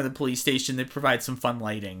the corner of the police station that provides some fun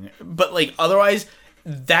lighting. But, like, otherwise,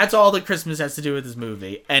 that's all that Christmas has to do with this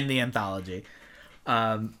movie and the anthology.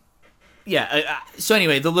 So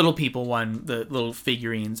anyway, the little people one, the little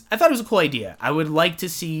figurines, I thought it was a cool idea. I would like to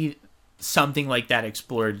see something like that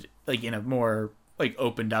explored, like, in a more, like,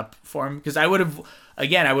 opened up form, because I would have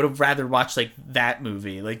rather watched, like, that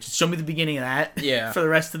movie, like, just show me the beginning of that for the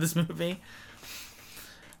rest of this movie.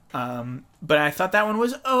 But I thought that one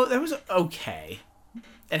was okay.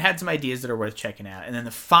 It had some ideas that are worth checking out. And then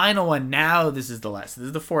the final one, this is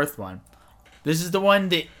the fourth one. This is the one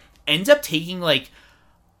that ends up taking, like,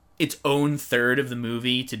 its own third of the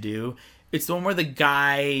movie to do. It's the one where the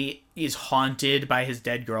guy is haunted by his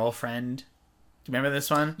dead girlfriend. Do you remember this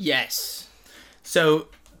one? Yes. So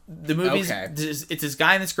the movie's it's this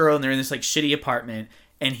guy and this girl, and they're in this, like, shitty apartment,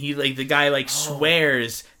 and the guy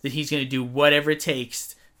swears that he's going to do whatever it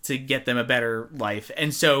takes to get them a better life.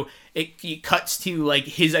 And so it cuts to, like,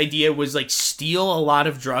 his idea was, like, steal a lot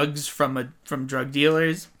of drugs from drug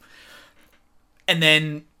dealers. And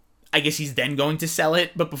then I guess he's then going to sell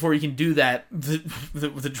it, but before he can do that,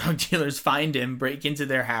 the drug dealers find him, break into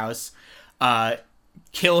their house,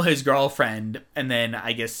 kill his girlfriend, and then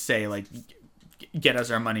I guess say, like, get us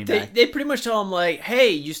our money back. They pretty much tell him, like, hey,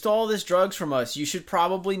 you stole all this drugs from us. You should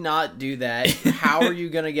probably not do that. How are you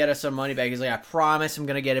going to get us our money back? He's like, I promise I'm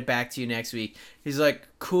going to get it back to you next week. He's like,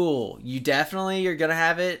 cool. You're going to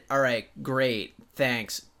have it? All right, great.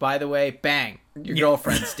 Thanks. By the way, bang, your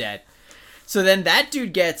girlfriend's dead. So then that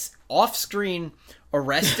dude gets off-screen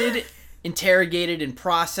arrested, interrogated, and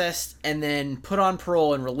processed, and then put on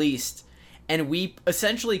parole and released. And we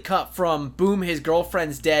essentially cut from, boom, his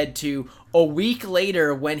girlfriend's dead, to a week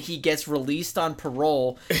later when he gets released on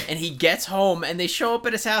parole, and he gets home, and they show up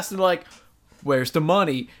at his house, and they're like, where's the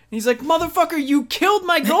money? And he's like, motherfucker, you killed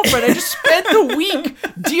my girlfriend. I just spent the week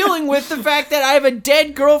dealing with the fact that I have a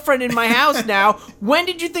dead girlfriend in my house now. When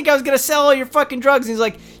did you think I was going to sell all your fucking drugs? And he's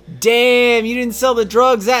like, damn, you didn't sell the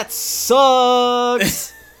drugs. That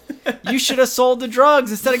sucks. You should have sold the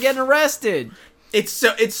drugs instead of getting arrested. It's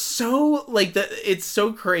so like it's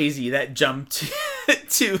so crazy that jump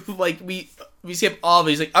to like we skip all of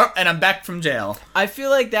these, like, oh, and I'm back from jail. I feel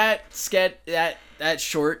like that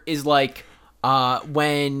short is like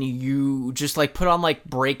when you just, like, put on, like,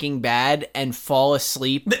 Breaking Bad and fall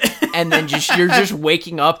asleep, and then you're just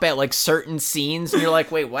waking up at, like, certain scenes, and you're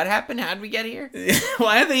like, wait, what happened? How did we get here?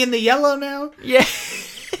 Why are they in the yellow now? Yeah.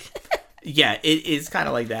 Yeah, it is kind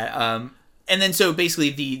of like that. And then so basically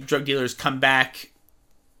the drug dealers come back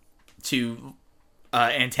to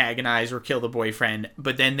antagonize or kill the boyfriend,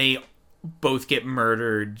 but then they both get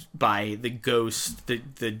murdered by the ghost, the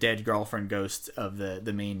dead girlfriend ghost of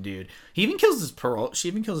the main dude. She even kills his parole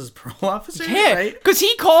officer, yeah, right? Because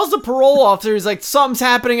he calls the parole officer. He's like, something's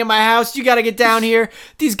happening in my house. You got to get down here.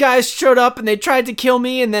 These guys showed up and they tried to kill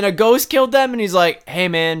me, and then a ghost killed them. And he's like, hey,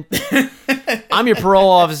 man, I'm your parole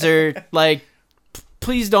officer. Like,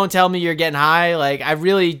 please don't tell me you're getting high. Like,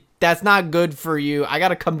 that's not good for you. I got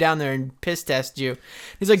to come down there and piss test you.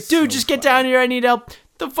 He's like, dude, just get down here. I need help.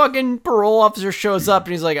 The fucking parole officer shows up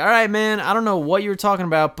and he's like, all right, man, I don't know what you were talking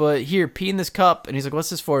about, but here, pee in this cup. And he's like,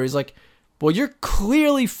 what's this for? He's like, well, you're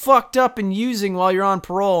clearly fucked up and using while you're on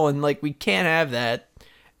parole, and, like, we can't have that.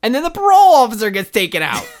 And then the parole officer gets taken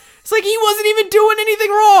out. It's like he wasn't even doing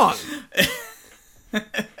anything wrong.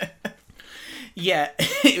 Yeah,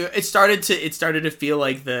 it started to feel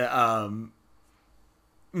like the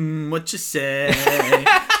what you say,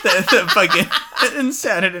 the fucking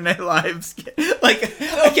Saturday Night Live skit. Like,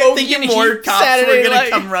 I kept thinking more cops were gonna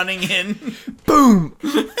come running in. Boom.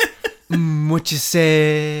 What you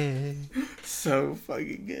say? So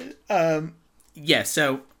fucking good. Yeah.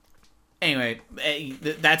 So anyway,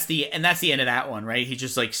 that's the end of that one, right? He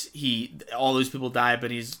just, like, all those people die,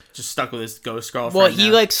 but he's just stuck with his ghost girlfriend. Well,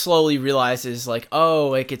 he like slowly realizes, like, oh,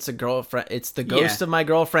 like, it's a girlfriend, it's the ghost of my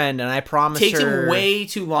girlfriend, and I promise takes her. Him way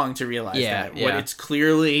too long to realize that. What it's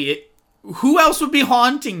clearly Who else would be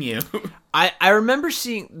haunting you? I remember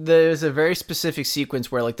seeing there's a very specific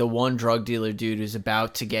sequence where like the one drug dealer dude is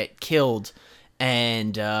about to get killed,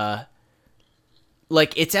 and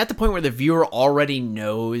like it's at the point where the viewer already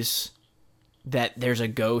knows that there's a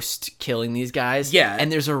ghost killing these guys. Yeah.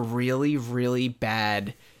 And there's a really, really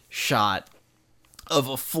bad shot of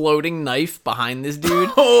a floating knife behind this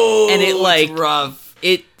dude. Oh, and it like it's rough.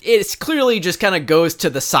 It's clearly just kind of goes to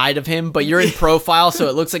the side of him, but you're in profile, so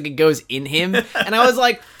it looks like it goes in him. And I was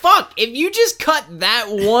like, fuck, if you just cut that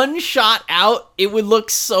one shot out, it would look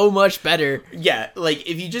so much better. Yeah, like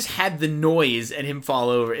if you just had the noise and him fall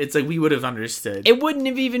over, it's like we would have understood. It wouldn't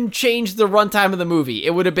have even changed the runtime of the movie.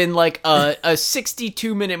 It would have been like a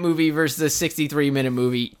 62-minute movie versus a 63-minute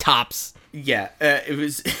movie, tops. Yeah, it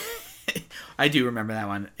was... I do remember that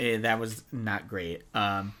one. That was not great.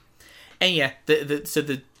 And yeah,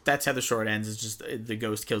 that's how the short ends. Is just the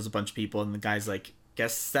ghost kills a bunch of people, and the guy's like,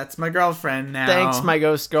 "Guess that's my girlfriend now." Thanks, my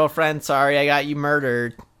ghost girlfriend. Sorry, I got you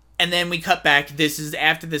murdered. And then we cut back. This is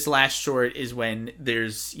after this last short is when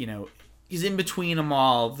there's he's in between them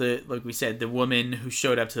all. Like we said, the woman who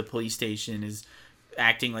showed up to the police station is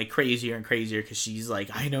acting like crazier and crazier because she's like,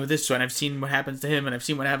 "I know this one. I've seen what happens to him, and I've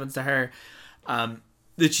seen what happens to her."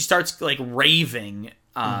 That she starts like raving.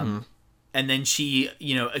 And then she,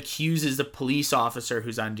 accuses the police officer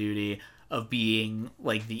who's on duty of being,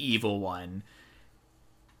 like, the evil one.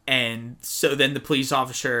 And so then the police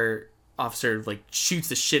officer like, shoots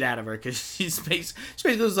the shit out of her because she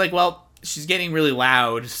basically was like, well, she's getting really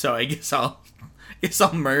loud, so I guess I'll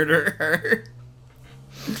murder her.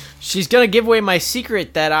 She's gonna give away my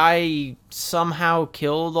secret that I somehow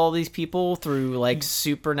killed all these people through like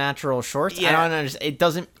supernatural shorts. Yeah. I don't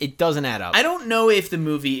understand. It doesn't add up. I don't know if the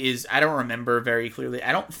movie is. I don't remember very clearly.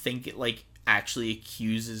 I don't think it like actually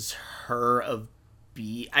accuses her of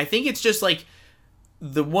I think it's just like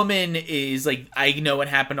the woman is like, I know what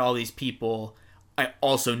happened to all these people. I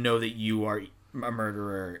also know that you are a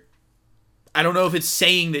murderer. I don't know if it's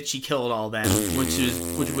saying that she killed all them, which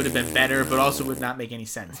would have been better, but also would not make any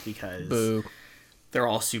sense because Boo. They're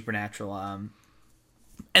all supernatural.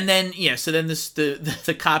 And then so then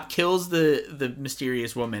the cop kills the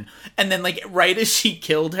mysterious woman, and then like right as she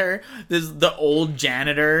killed her, the old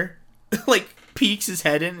janitor like peeks his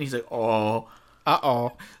head in, and he's like, oh.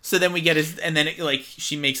 Uh-oh. So then we get and then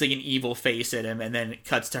she makes like an evil face at him, and then it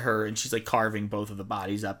cuts to her, and she's like carving both of the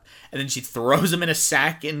bodies up, and then she throws them in a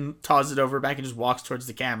sack and tosses it over her back and just walks towards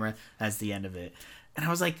the camera. That's the end of it. And I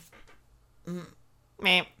was like,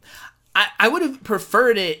 man, I would have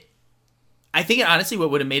preferred it. I think honestly what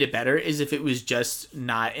would have made it better is if it was just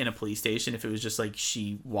not in a police station, if it was just like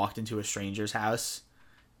she walked into a stranger's house,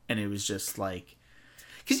 and it was just like,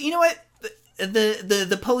 because you know what?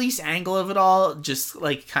 The police angle of it all just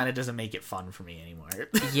like kind of doesn't make it fun for me anymore.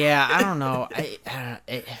 Yeah, I don't know.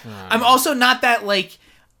 I'm also not that like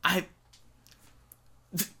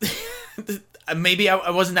maybe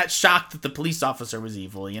I wasn't that shocked that the police officer was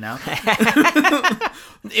evil,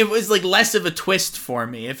 It was like less of a twist for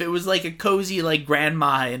me. If it was like a cozy like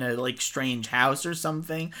grandma in a like strange house or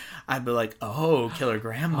something, I'd be like, oh, killer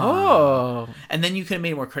grandma. Oh. And then you could have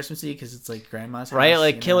made it more Christmassy because it's like grandma's house. Right,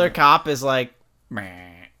 like killer cop is like,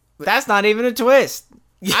 that's not even a twist.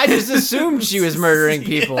 I just assumed she was murdering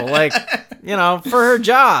people, like, for her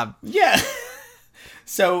job. Yeah.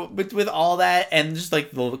 So, but with all that and just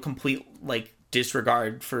like the complete like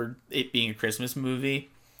disregard for it being a Christmas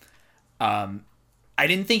movie, I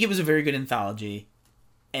didn't think it was a very good anthology,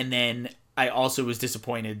 and then I also was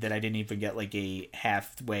disappointed that I didn't even get like a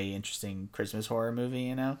halfway interesting Christmas horror movie.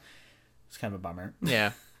 It's kind of a bummer.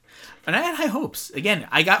 Yeah. And I had high hopes. Again,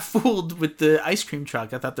 I got fooled with the ice cream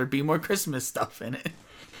truck. I thought there'd be more Christmas stuff in it.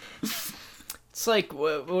 It's like,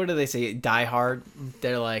 what do they say? Die Hard?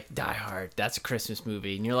 They're like, Die Hard, that's a Christmas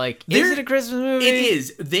movie. And you're like, is it a Christmas movie? It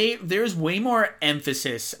is. There's way more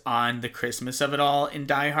emphasis on the Christmas of it all in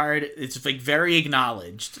Die Hard. It's like very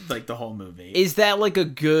acknowledged, like the whole movie. Is that like a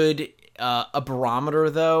good a barometer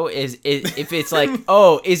though? Is if it's like,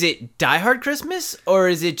 oh, is it Die Hard Christmas, or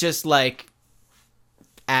is it just like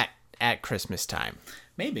at Christmas time?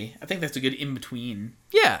 Maybe. I think that's a good in between.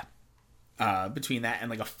 Yeah. Between that and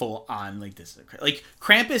like a full on like this is like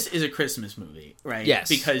Krampus is a Christmas movie, right? Yes.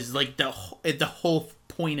 Because like the whole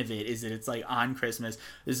point of it is that it's like on Christmas.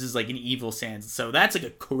 This is like an evil Santa, so that's like a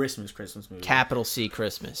Christmas movie. Capital C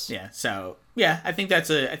Christmas. Yeah. So yeah, I think I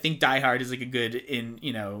think Die Hard is like a good in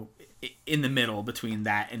the middle between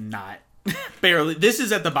that and not barely. This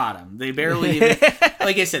is at the bottom. They barely even,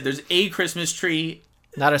 like I said, there's a Christmas tree.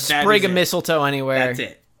 Not a sprig of mistletoe anywhere. That's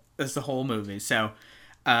it. That's the whole movie. So,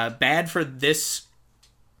 bad for this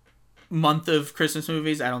month of Christmas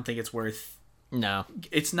movies, I don't think it's worth. No.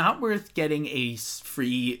 It's not worth getting a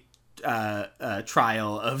free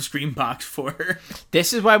trial of Screambox for.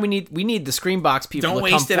 This is why we need the Screambox people Don't to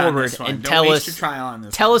waste come it on forward this one. and Don't tell waste us your trial on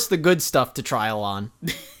this. tell us the good stuff to trial on.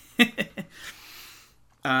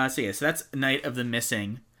 So that's Night of the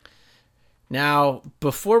Missing. Now,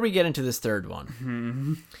 before we get into this third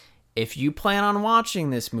one, if you plan on watching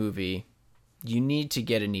this movie, you need to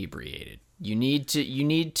get inebriated. You need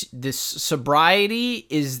to this sobriety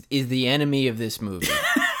is the enemy of this movie.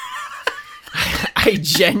 I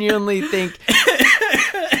genuinely think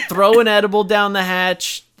throw an edible down the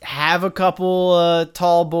hatch, have a couple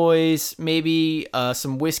tall boys, maybe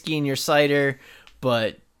some whiskey in your cider,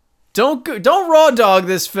 but don't raw dog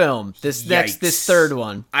this film. This third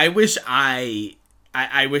one. I wish I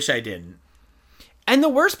wish I didn't. And the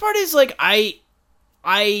worst part is like I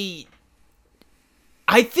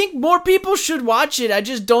think more people should watch it. I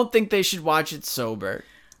just don't think they should watch it sober.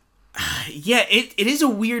 Yeah, it is a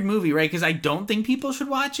weird movie, right? Because I don't think people should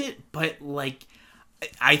watch it, but like,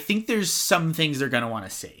 I think there's some things they're gonna want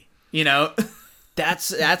to see. You know,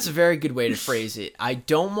 that's a very good way to phrase it. I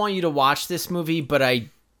don't want you to watch this movie, but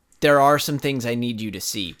there are some things I need you to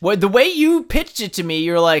see. The way you pitched it to me,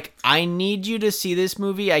 you're like, I need you to see this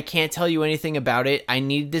movie. I can't tell you anything about it. I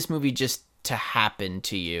need this movie just to happen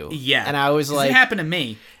to you. Yeah, and I was like, it happened to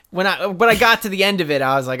me. When I got to the end of it,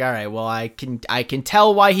 I was like, all right, well, I can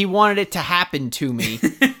tell why he wanted it to happen to me.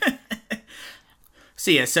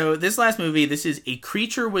 So this last movie, this is A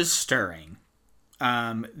Creature Was Stirring.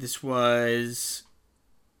 This was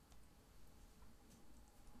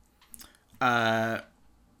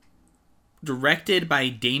directed by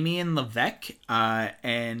Damien Levesque,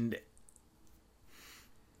 and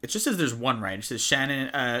it just says there's one writer. It says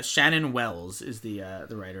Shannon Wells is the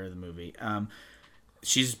writer of the movie.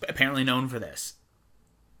 She's apparently known for this.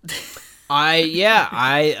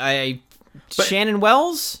 Shannon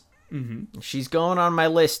Wells. Mm-hmm. She's going on my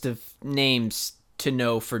list of names to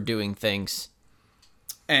know for doing things.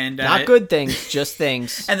 And not good things, just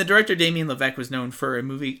things. And the director Damien Levesque was known for a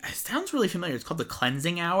movie. It sounds really familiar. It's called The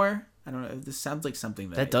Cleansing Hour. I don't know. This sounds like something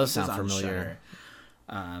that does sound familiar.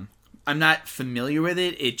 I'm not familiar with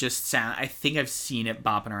it. It just sound. I think I've seen it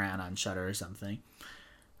bopping around on Shudder or something.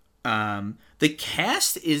 The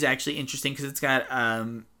cast is actually interesting because it's got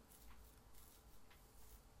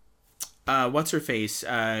what's her face,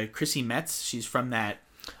 Chrissy Metz. She's from that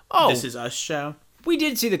This Is Us show. We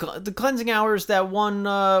did see the Cleansing Hours, that one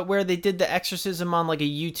where they did the exorcism on like a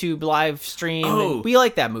YouTube live stream. Oh, we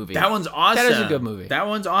like that movie. That one's awesome. That is a good movie. That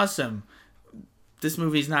one's awesome. This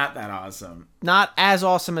movie's not that awesome. Not as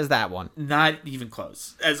awesome as that one. Not even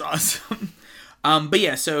close as awesome. But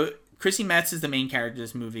yeah, so Chrissy Metz is the main character of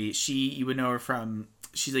this movie. You would know her from,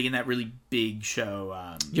 she's like in that really big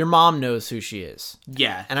show. Your mom knows who she is.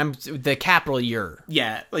 Yeah. And I'm the capital your.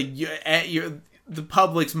 Yeah, like you're the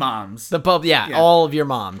public's moms. All of your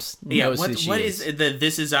moms knows who she what is. Is the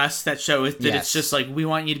This Is Us, that show that it's just like, we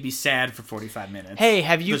want you to be sad for 45 minutes. Hey,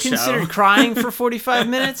 have you considered crying for 45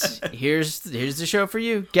 minutes? Here's the show for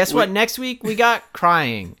you. Guess what? Next week we got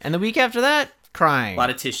crying. And the week after that, crying. A lot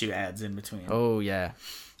of tissue ads in between. Oh, yeah.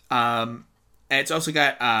 It's also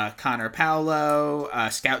got Connor Paolo,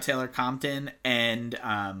 Scout Taylor Compton, and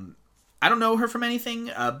I don't know her from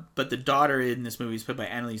anything, but the daughter in this movie is played by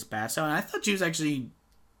Annalise Basso, and I thought she was actually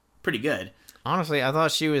pretty good. Honestly, I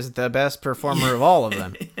thought she was the best performer of all of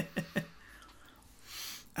them.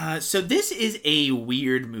 So this is a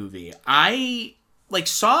weird movie. I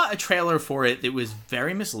saw a trailer for it that was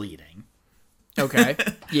very misleading. Okay.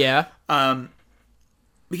 Yeah.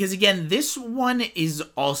 Because again, this one is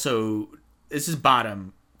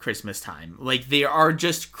bottom Christmas time. Like, there are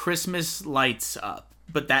just Christmas lights up.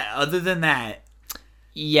 But other than that,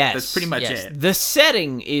 yes, that's pretty much it. The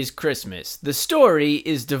setting is Christmas. The story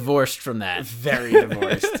is divorced from that. Very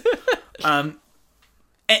divorced. And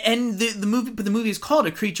the movie is called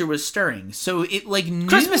A Creature Was Stirring. So it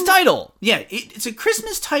Christmas title. Yeah, it's a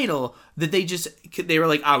Christmas title that they were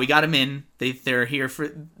like, we got them in. They're here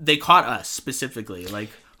they caught us specifically, like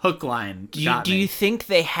hook, line. Do you think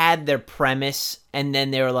they had their premise and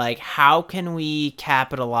then they were like, how can we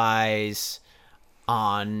capitalize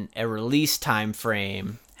on a release time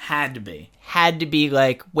frame? Had to be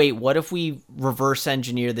like, wait, what if we reverse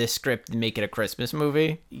engineer this script and make it a Christmas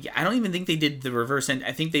movie? Yeah, I don't even think they did the reverse end.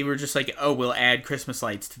 I think they were just like, we'll add Christmas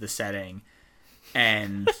lights to the setting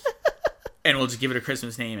and and we'll just give it a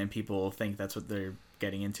Christmas name and people think that's what they're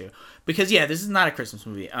getting into. Because this is not a Christmas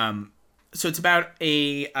movie. So it's about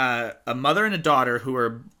a mother and a daughter who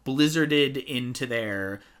are blizzarded into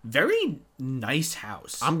their very nice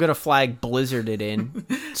house. I'm gonna flag blizzarded in,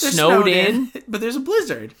 They're snowed in. but there's a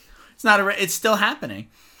blizzard. It's not a. It's still happening.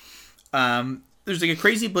 There's like a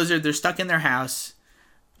crazy blizzard. They're stuck in their house.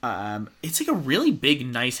 It's like a really big,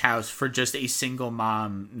 nice house for just a single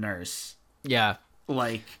mom nurse. Yeah,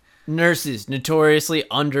 Like nurses notoriously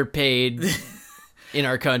underpaid in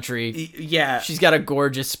our country. yeah, She's got a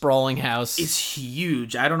gorgeous sprawling house. it's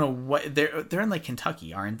huge. I don't know what they're in like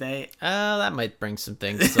Kentucky, aren't they? That might bring some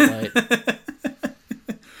things to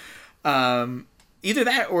light. Either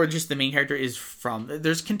that or just the main character is from.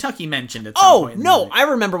 There's Kentucky mentioned at some point. Oh, no, I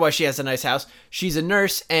remember why she has a nice house. She's a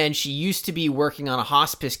nurse, and she used to be working on a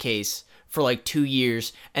hospice case for like 2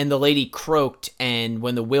 years, and the lady croaked, and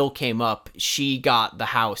when the will came up, she got the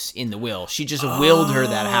house in the will. She just willed her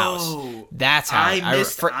that house. That's how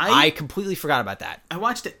I completely forgot about that. I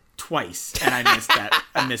watched it twice and I missed that.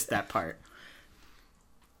 I missed that part.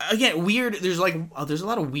 Again, weird. There's a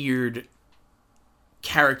lot of weird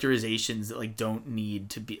characterizations that like don't need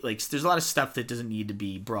to be like. There's a lot of stuff that doesn't need to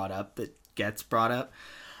be brought up that gets brought up.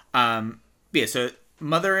 Yeah. So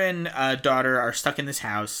mother and daughter are stuck in this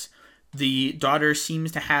house. The daughter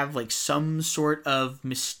seems to have like some sort of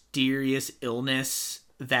mysterious illness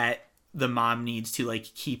that the mom needs to like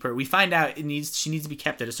keep her. We find out she needs to be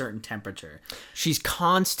kept at a certain temperature. She's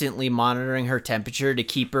constantly monitoring her temperature to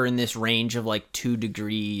keep her in this range of like 2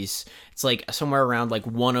 degrees. It's like somewhere around like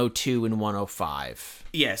 102 and 105.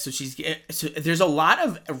 Yeah, so there's a lot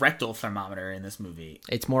of rectal thermometer in this movie.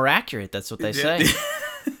 It's more accurate. That's what they say.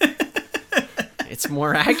 It's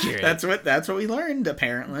more accurate. That's what we learned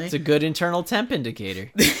apparently. It's a good internal temp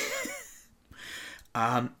indicator.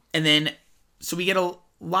 And then so we get a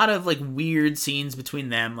lot of like weird scenes between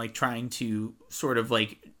them, like trying to sort of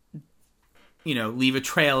like, you know, leave a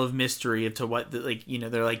trail of mystery to what like, you know,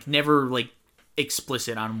 they're like never like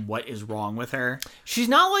explicit on what is wrong with her. She's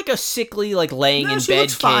not like a sickly like laying in bed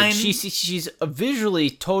kid. Fine. She's a visually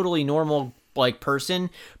totally normal like person,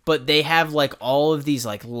 but they have like all of these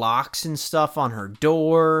like locks and stuff on her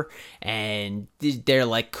door, and they're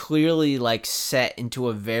like clearly like set into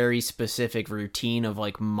a very specific routine of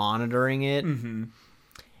like monitoring it. Mm-hmm.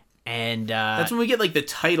 And that's when we get like the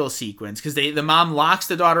title sequence, because the mom locks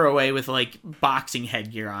the daughter away with like boxing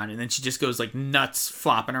headgear on, and then she just goes like nuts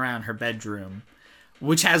flopping around her bedroom,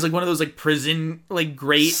 which has like one of those like prison like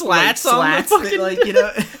grate slats like, on the fucking, that, like, you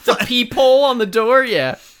know, the peephole on the door.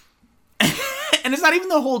 Yeah. And it's not even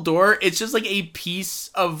the whole door. It's just like a piece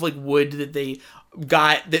of like wood that they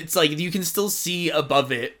got that's like you can still see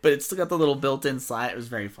above it, but it's still got the little built-in slat. It was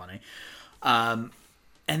very funny. And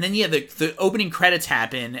then yeah, the opening credits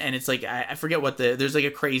happen, and it's like I forget what there's like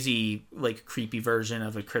a crazy like creepy version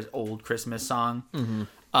of a old Christmas song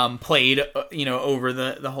played, you know, over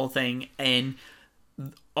the whole thing, and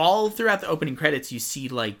all throughout the opening credits you see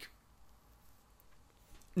like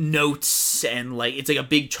notes, and like it's like a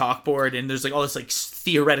big chalkboard, and there's like all this like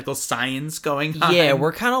theoretical science going on. Yeah,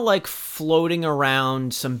 we're kind of like floating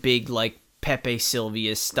around some big like Pepe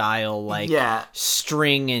Sylvia style like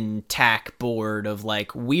string and tack board of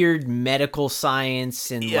like weird medical science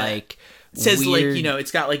and like it says weird... like, you know, it's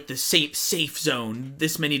got like the safe zone,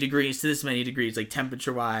 this many degrees to this many degrees, like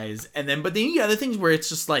temperature wise, and then but then you got other things where it's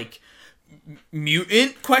just like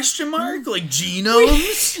mutant ? Like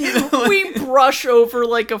genomes. You know? We brush over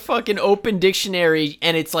like a fucking open dictionary,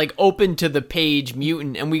 and it's like open to the page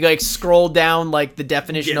mutant, and we like scroll down like the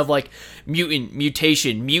definition of like mutant,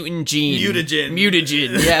 mutation, mutant gene,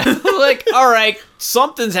 mutagen. Yeah. Like, all right,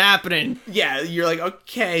 something's happening. Yeah, you're like,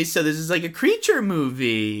 okay, so this is like a creature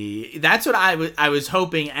movie. That's what I was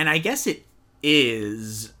hoping, and I guess it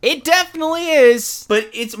is. It definitely is. But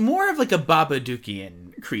it's more of like a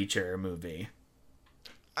Babadookian creature movie.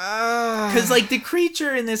 Because like the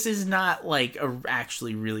creature in this is not like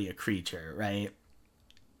actually really a creature, right?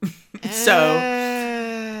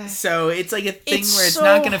 So it's like a thing where it's so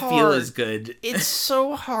not going to feel as good. It's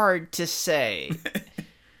so hard to say.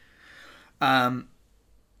 But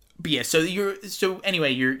yeah, so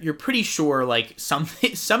you're pretty sure like some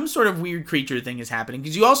sort of weird creature thing is happening,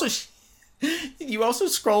 because you also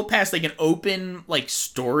scroll past like an open like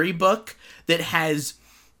storybook that has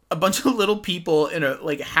a bunch of little people in a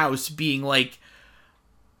like house being like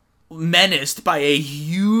menaced by a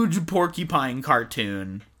huge porcupine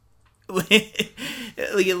cartoon. Like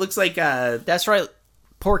it looks like that's right,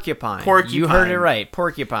 porcupine. You heard it right,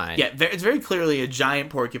 porcupine. Yeah, it's very clearly a giant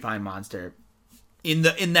porcupine monster in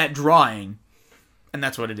that drawing, and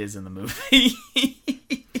that's what it is in the movie.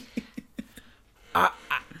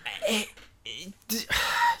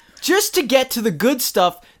 Just to get to the good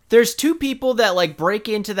stuff, There's two people that like break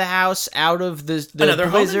into the house out of the Another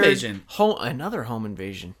blizzard. Another home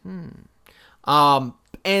invasion.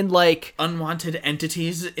 And like unwanted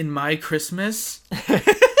entities in my Christmas.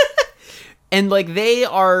 And like they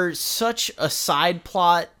are such a side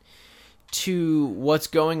plot to what's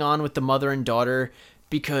going on with the mother and daughter,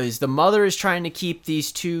 because the mother is trying to keep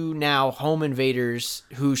these two now home invaders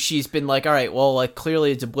who she's been like, all right, well, like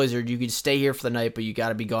clearly it's a blizzard. You can stay here for the night, but you got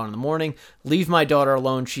to be gone in the morning. Leave my daughter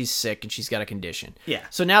alone. She's sick and she's got a condition. Yeah.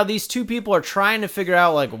 So now these two people are trying to figure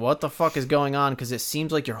out like what the fuck is going on, because it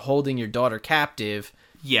seems like you're holding your daughter captive.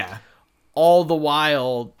 Yeah. All the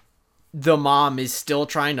while, the mom is still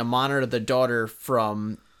trying to monitor the daughter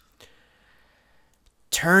from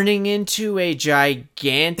turning into a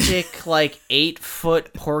gigantic, like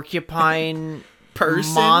 8-foot porcupine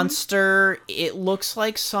person monster. It looks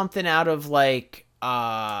like something out of like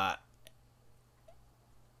Psycho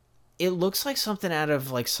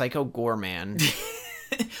Gorman.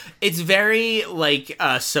 It's very like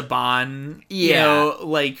Saban,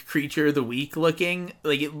 like Creature of the Week looking.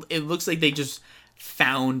 Like it looks like they just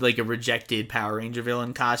found like a rejected Power Ranger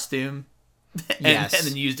villain costume and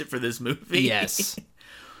then used it for this movie. Yes.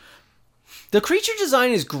 The creature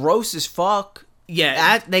design is gross as fuck.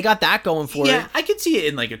 Yeah. They got that going for it. Yeah, I could see it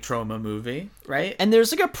in like a trauma movie, right? And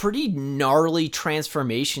there's like a pretty gnarly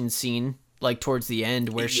transformation scene like towards the end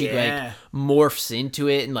where she like morphs into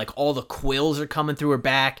it, and like all the quills are coming through her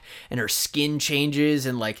back and her skin changes,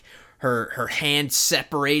 and like her hand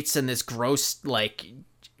separates in this gross like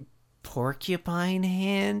porcupine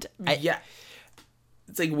hand.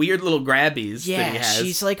 It's like weird little grabbies that he has.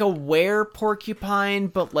 She's like a were-porcupine,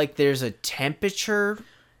 but like there's a temperature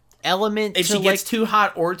element. If she gets too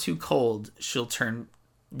hot or too cold,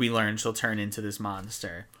 we learn she'll turn into this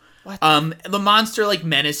monster. What? The monster like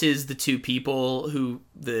menaces the two people who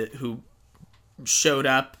showed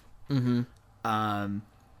up. Mm-hmm.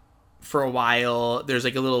 For a while, there's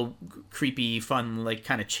like a little creepy, fun, like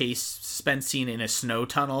kind of chase suspense scene in a snow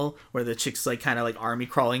tunnel where the chick's like kind of like army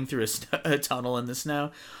crawling through a tunnel in the snow.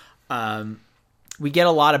 We get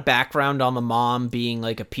a lot of background on the mom being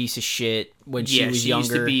like a piece of shit when she was younger. She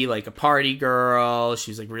used to be like a party girl. She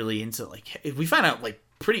was like really into like, we find out like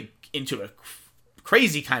pretty into a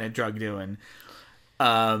crazy kind of drug doing.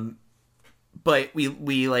 But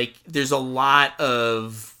we like, there's a lot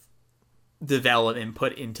of development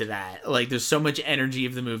put into that. Like there's so much energy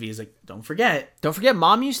of the movie is like, don't forget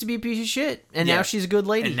mom used to be a piece of shit, and now she's a good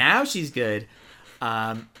lady, and now she's good.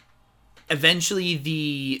 Eventually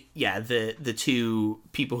the two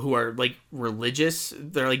people who are like religious,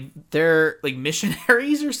 they're like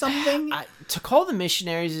missionaries or something. To call them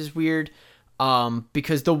missionaries is weird,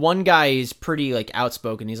 because the one guy is pretty like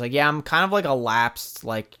outspoken. He's like, yeah, I'm kind of like a lapsed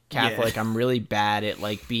like Catholic. I'm really bad at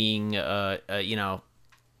like being a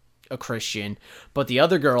Christian, but the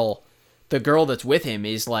other girl, the girl that's with him,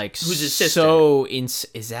 is like, who's his sister?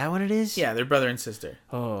 Is that what it is? Yeah, they're brother and sister.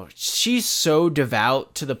 Oh, she's so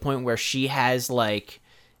devout to the point where she has like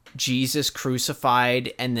Jesus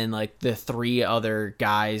crucified, and then like the three other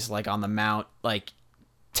guys like on the mount like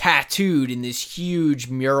tattooed in this huge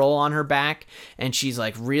mural on her back, and she's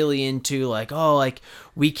like really into like, oh, like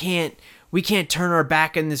we can't turn our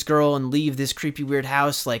back on this girl and leave this creepy weird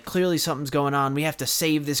house. Like, clearly something's going on. We have to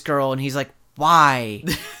save this girl. And he's like, why?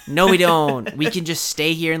 No, we don't. We can just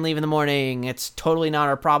stay here and leave in the morning. It's totally not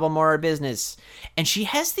our problem or our business. And she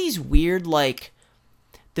has these weird, like,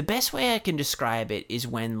 the best way I can describe it is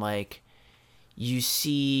when, like, you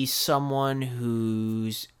see someone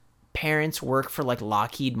whose parents work for, like,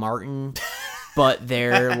 Lockheed Martin, but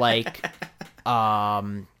they're, like,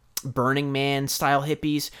 Burning Man style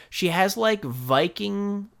hippies. She has like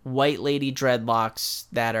Viking white lady dreadlocks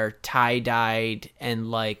that are tie-dyed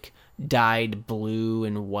and like dyed blue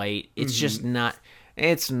and white. It's just not,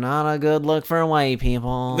 it's not a good look for white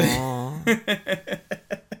people. But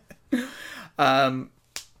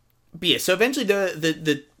yeah, so eventually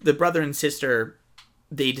the brother and sister,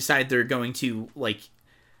 they decide they're going to like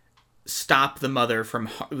stop the mother from,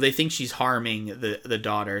 they think she's harming the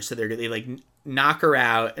daughter, so they like knock her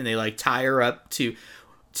out and they like tie her up to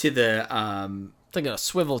the it's like a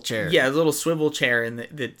swivel chair. Yeah, a little swivel chair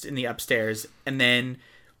that's in the upstairs, and then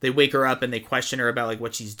they wake her up and they question her about like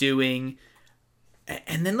what she's doing,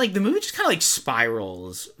 and then like the movie just kind of like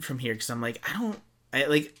spirals from here, because I'm like, at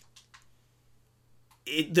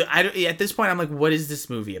this point I'm like, what is this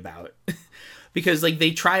movie about? Because like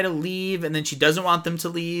they try to leave and then she doesn't want them to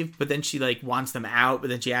leave, but then she like wants them out,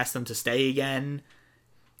 but then she asks them to stay again.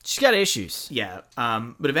 She's got issues. Yeah.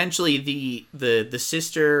 But eventually the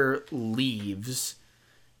sister leaves,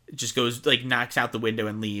 just goes like knocks out the window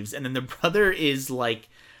and leaves, and then the brother is like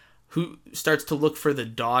who starts to look for the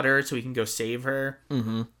daughter so he can go save her.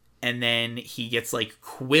 Mm-hmm. And then he gets like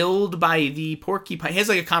quilled by the porcupine. He has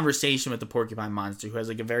like a conversation with the porcupine monster, who has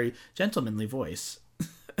like a very gentlemanly voice.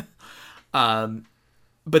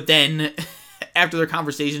 But then after their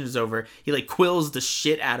conversation is over, he like quills the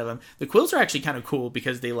shit out of him. The quills are actually kind of cool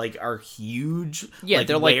because they like are huge. Yeah, like,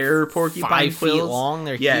 they're like porcupine 5 feet quills. long.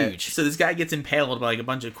 They're huge. So this guy gets impaled by like a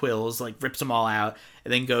bunch of quills, like rips them all out,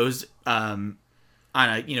 and then goes on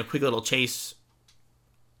a quick little chase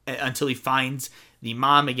until he finds the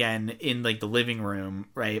mom again in like the living room.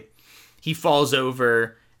 Right, he falls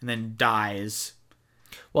over and then dies.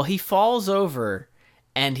 Well, he falls over,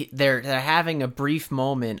 and they're having a brief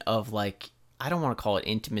moment of like, I don't want to call it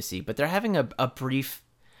intimacy, but they're having a brief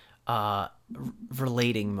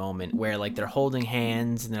relating moment where like they're holding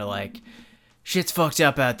hands and they're like, shit's fucked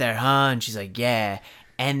up out there, huh? And she's like, yeah.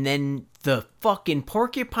 And then the fucking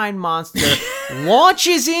porcupine monster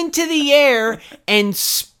launches into the air and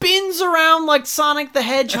spins around like Sonic the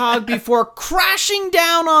Hedgehog before crashing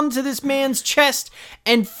down onto this man's chest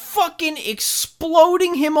and fucking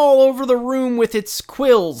exploding him all over the room with its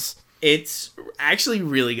quills. It's actually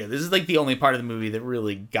really good. This is like the only part of the movie that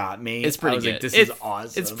really got me. It's pretty good. Like, this is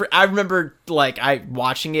awesome. I remember like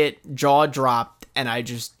watching it, jaw dropped, and I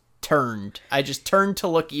just turned to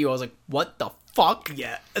look at you. I was like, what the fuck?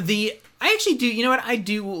 Yeah. I actually do, you know what? I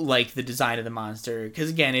do like the design of the monster, because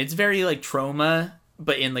again, it's very like Trauma,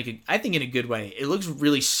 but in like I think in a good way. It looks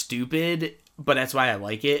really stupid, but that's why I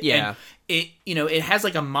like it. Yeah. And it has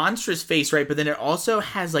like a monstrous face, right? But then it also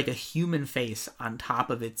has like a human face on the top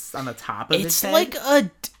of its head. It's like a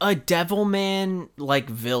Devilman like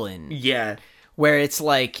villain. Yeah. Where it's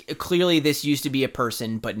like, clearly this used to be a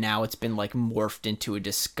person, but now it's been like morphed into a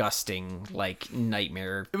disgusting like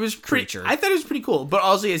nightmare creature. I thought it was pretty cool. But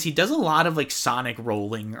also, yes, he does a lot of like Sonic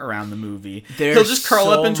rolling around the movie. He'll just curl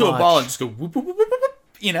up into a ball and just go whoop, whoop, whoop, whoop,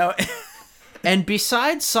 whoop, And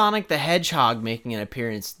besides Sonic the Hedgehog making an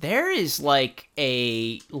appearance, there is like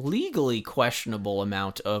a legally questionable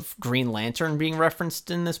amount of Green Lantern being referenced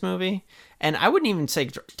in this movie. And I wouldn't even say,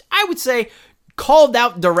 I would say called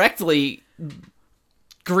out directly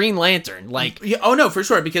Green Lantern. Like, yeah, oh no, for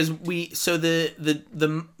sure, because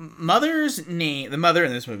the mother's name, the mother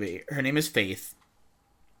in this movie, her name is Faith.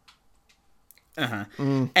 And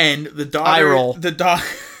the daughter,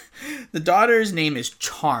 the daughter's name is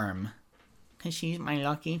Charm. Because she's my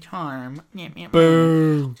lucky charm.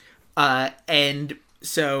 Boom. And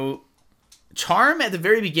so Charm at the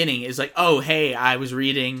very beginning is like, oh, hey, I was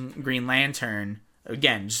reading Green Lantern.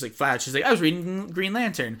 Again, just like flat. She's like, I was reading Green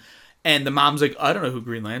Lantern. And the mom's like, I don't know who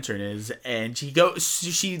Green Lantern is. And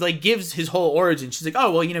she like gives his whole origin. She's like,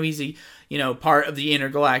 oh, well, he's a, part of the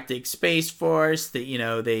Intergalactic Space Force that,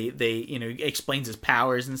 they explains his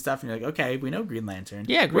powers and stuff. And you're like, okay, we know Green Lantern.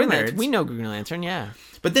 Yeah, Green Lantern. We know Green Lantern, yeah.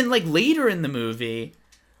 But then like later in the movie,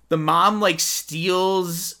 the mom like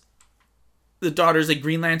steals the daughter's like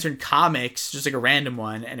Green Lantern comics, just like a random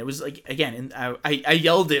one, and it was like, again, and I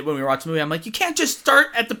yelled it when we were watching the movie. I'm like, you can't just start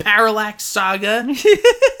at the Parallax Saga. You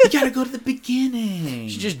gotta go to the beginning.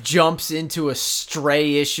 She just jumps into a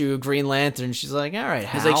stray issue of Green Lantern. She's like, all right,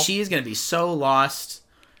 Hal. Like, she is gonna be so lost.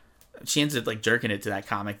 She ends up like jerking it to that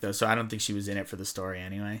comic though, so I don't think she was in it for the story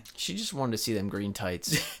anyway. She just wanted to see them green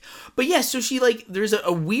tights. But yeah, so she like, there's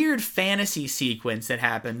a weird fantasy sequence that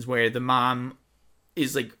happens where the mom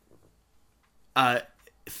is like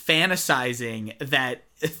fantasizing that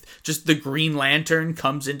just the Green Lantern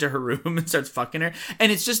comes into her room and starts fucking her,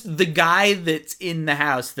 and it's just the guy that's in the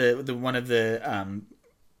house, the one of the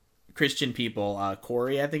Christian people,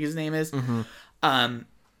 Corey, I think his name is.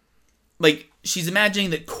 Like, she's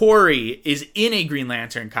imagining that Corey is in a Green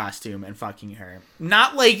Lantern costume and fucking her.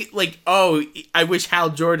 Not like oh, I wish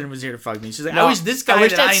Hal Jordan was here to fuck me. She's like, no, I wish this guy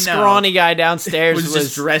that I know, scrawny guy downstairs was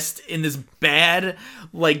just dressed in this bad,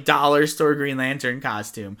 like, dollar store Green Lantern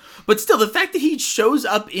costume. But still, the fact that he shows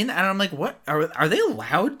up in, and I'm like, what? Are they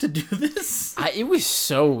allowed to do this? It was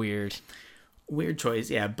so weird. Weird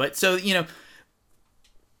choice, yeah. But so,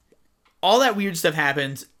 all that weird stuff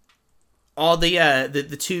happens. All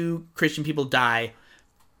the two Christian people die.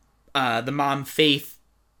 The mom, Faith,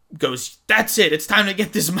 goes, that's it. It's time to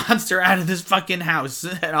get this monster out of this fucking house,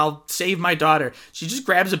 and I'll save my daughter. She just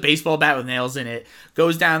grabs a baseball bat with nails in it,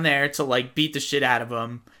 goes down there to like beat the shit out of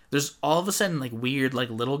him. There's all of a sudden like weird like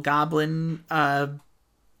little goblin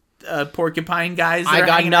porcupine guys. I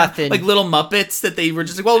got nothing. Like little Muppets that they were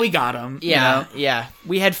just like, well, we got them. Yeah, yeah.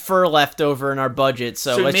 We had fur left over in our budget,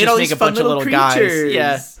 so let's just make a bunch of little guys.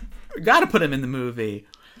 Yeah. Gotta put him in the movie.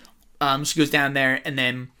 She goes down there and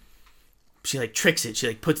then she like tricks it. She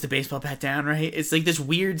like puts the baseball bat down, right? It's like this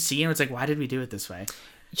weird scene where it's like, why did we do it this way?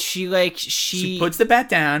 She puts the bat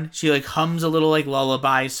down. She like hums a little like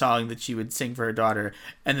lullaby song that she would sing for her daughter,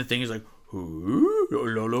 and the thing is like, "Ooh,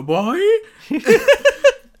 lullaby,"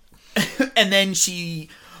 and then she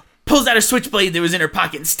pulls out a switchblade that was in her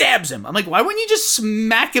pocket and stabs him. I'm like, why wouldn't you just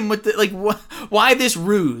smack him with the like? Why this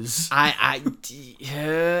ruse?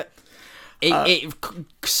 It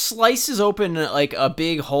slices open like a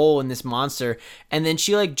big hole in this monster, and then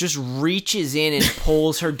she like just reaches in and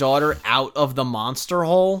pulls her daughter out of the monster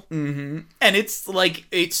hole. Mm-hmm. And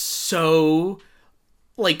it's so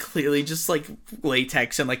like clearly just like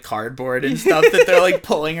latex and like cardboard and stuff that they're like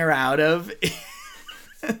pulling her out of.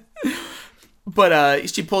 But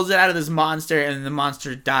she pulls it out of this monster, and the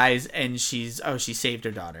monster dies, and she saved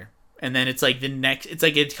her daughter. And then it's like it's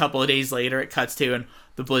like a couple of days later, it cuts to, and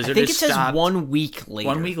the blizzard has stopped. Says 1 week later.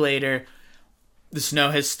 1 week later, the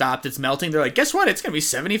snow has stopped. It's melting. They're like, guess what? It's going to be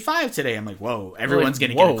 75 today. I'm like, whoa, everyone's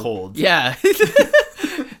going to get a cold. Yeah.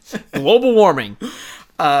 Global warming.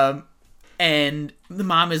 And the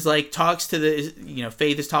mom is like, talks to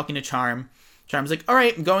Faith is talking to Charm. Charm's like, all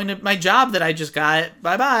right, I'm going to my job that I just got.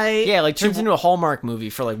 Bye-bye. Yeah, like turns into a Hallmark movie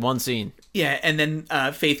for like one scene. Yeah, and then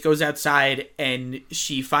Faith goes outside, and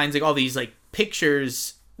she finds like all these like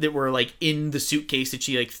pictures that were like in the suitcase that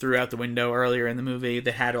she like threw out the window earlier in the movie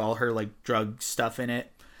that had all her like drug stuff in it.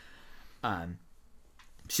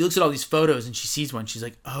 She looks at all these photos and she sees one. She's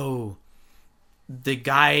like, oh, the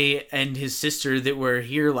guy and his sister that were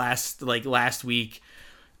here last week,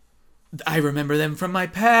 I remember them from my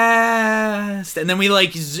past. And then we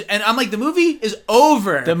like, and I'm like, the movie is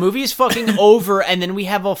over. The movie is fucking over, and then we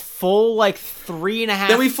have a full like 3.5.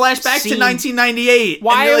 Then we flash back to 1998.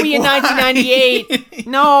 Why are we in 1998?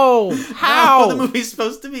 No, how? No, the movie's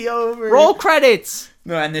supposed to be over. Roll credits.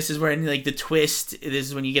 No, and this is where like the twist. This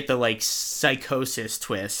is when you get the like psychosis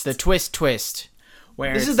twist. The twist.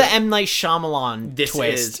 Where this is the M. Night Shyamalan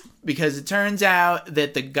twist. Because it turns out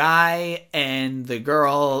that the guy and the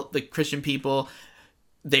girl, the Christian people,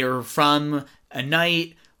 they were from a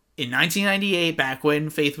night in 1998, back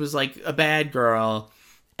when Faith was like a bad girl,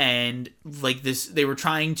 and like this, they were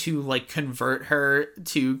trying to like convert her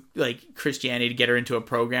to like Christianity to get her into a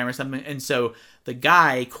program or something. And so the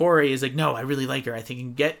guy, Corey, is like, no, I really like her. I think I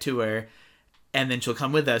can get to her. And then she'll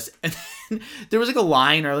come with us. And then there was like a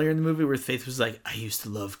line earlier in the movie where Faith was like, I used to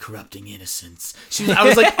love corrupting innocence. I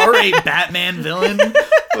was like, all right, Batman villain.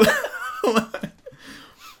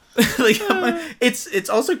 Like, it's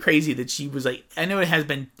also crazy that she was like, I know it has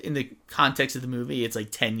been in the context of the movie, it's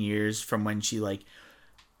like 10 years from when she like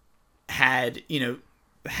had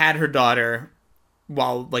her daughter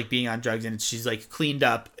while like being on drugs, and she's like cleaned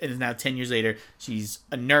up, and is now 10 years later she's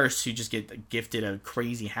a nurse who just get gifted a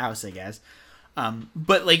crazy house, I guess.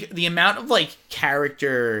 But like the amount of like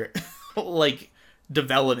character like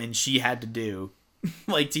development she had to do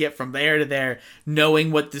like to get from there to there,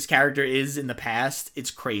 knowing what this character is in the past, it's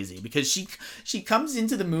crazy. Because she comes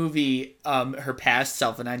into the movie, her past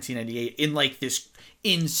self in 1998 in like this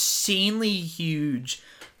insanely huge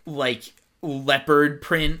like leopard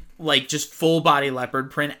print, like just full body leopard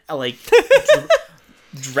print, like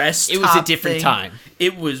dress. It was a different time.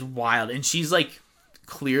 It was wild. And she's like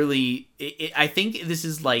clearly, I think this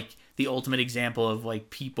is like the ultimate example of like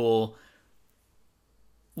people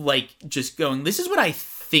like just going, this is what I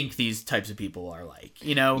think these types of people are like,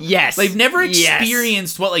 Yes. They've never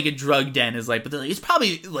experienced what like a drug den is like, but they're like, it's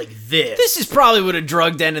probably like this. This is probably what a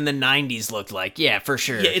drug den in the 90s looked like. Yeah, for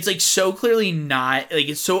sure. Yeah, it's like so clearly not, like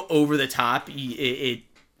it's so over the top, it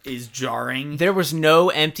is jarring. There was no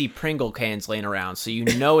empty Pringle cans laying around, so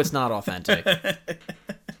it's not authentic.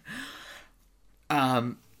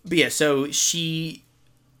 But yeah, so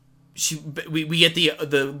we get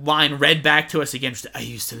the line read back to us again. I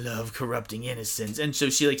used to love corrupting innocence. And so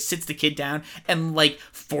she like sits the kid down and like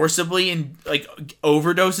forcibly and like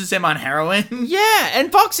overdoses him on heroin. Yeah,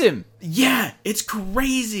 and fucks him. Yeah, it's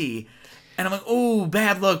crazy. And I'm like, oh,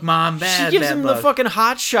 bad luck, Mom. She gives him the fucking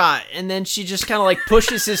hot shot, and then she just kind of like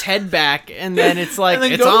pushes his head back, and then it's like, and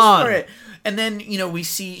then it's on. For it. And then, we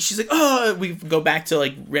see, she's like, oh, we go back to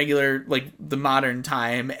like regular, like the modern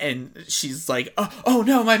time. And she's like, oh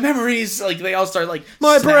no, my memories. Like they all start like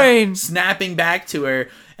my brain snapping back to her.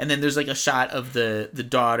 And then there's like a shot of the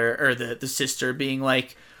daughter or the sister being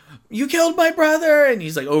like, you killed my brother. And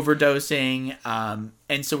he's like overdosing.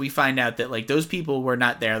 And so we find out that like those people were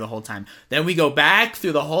not there the whole time. Then we go back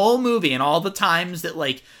through the whole movie and all the times that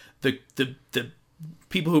like the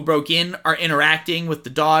people who broke in are interacting with the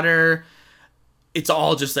daughter. It's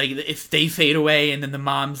all just like if they fade away and then the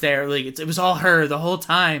mom's there, like it was all her the whole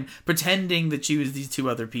time, pretending that she was these two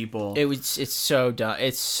other people. It's so dumb.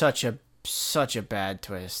 It's such a such a bad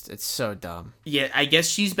twist. It's so dumb. Yeah, I guess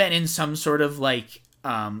she's been in some sort of like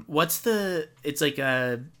it's like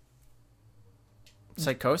a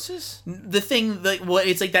Psychosis? the thing like what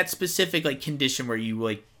it's like that specific like condition where you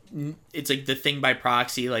like it's like the thing by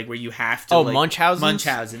proxy, like where you have to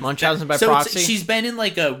Munchausen by proxy. She's been in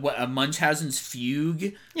like a Munchausen's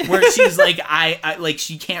fugue, where she's like I like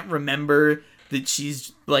she can't remember that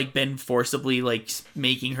she's like been forcibly like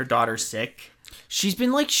making her daughter sick. She's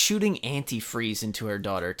been like shooting antifreeze into her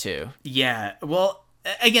daughter too. Yeah, well,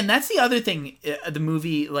 again, that's the other thing. The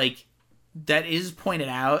movie like that is pointed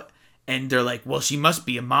out. And they're like, well, she must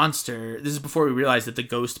be a monster. This is before we realize that the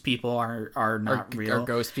ghost people are not real. Are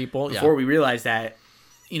ghost people, Before we realize that,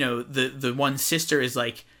 you know, the one sister is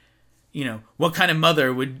like, you know, what kind of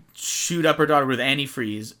mother would shoot up her daughter with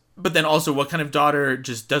antifreeze? But then also, what kind of daughter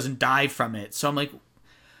just doesn't die from it? So I'm like,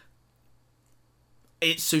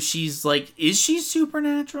 so she's like, is she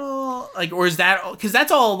supernatural? Like, or is that, because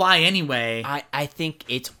that's all a lie anyway. I think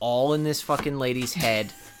it's all in this fucking lady's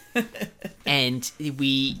head. And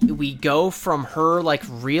we go from her like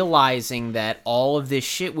realizing that all of this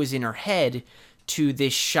shit was in her head to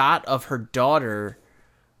this shot of her daughter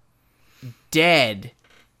dead,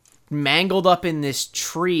 mangled up in this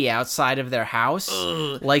tree outside of their house.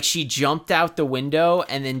 Ugh. Like she jumped out the window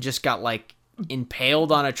and then just got like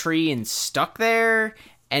impaled on a tree and stuck there.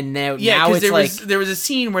 And now it's there was a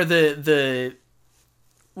scene where the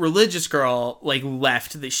religious girl like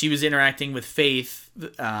left, that she was interacting with Faith,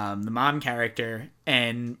 the mom character,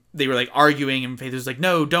 and they were like arguing, and Faith was like,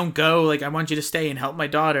 no, don't go, like I want you to stay and help my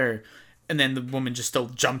daughter. And then the woman just still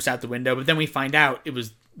jumps out the window, but then we find out it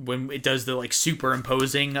was when it does the like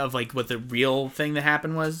superimposing of like what the real thing that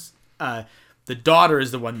happened was. The daughter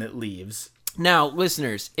is the one that leaves. Now,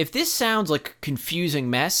 listeners, if this sounds like a confusing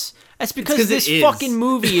mess, that's because this fucking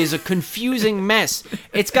movie is a confusing mess.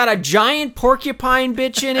 It's got a giant porcupine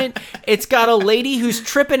bitch in it. It's got a lady who's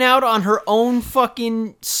tripping out on her own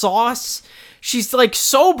fucking sauce. She's like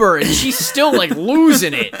sober and she's still like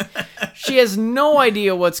losing it. She has no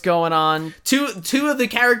idea what's going on. Two of the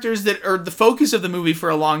characters that are the focus of the movie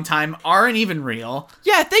for a long time aren't even real.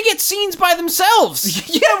 Yeah, they get scenes by themselves.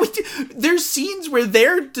 Yeah, there's scenes where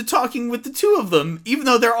they're talking with the two of them, even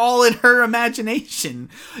though they're all in her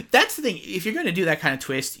imagination. That's the thing. If you're going to do that kind of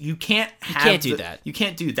twist, you can't do that. You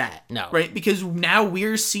can't do that. No. Right? Because now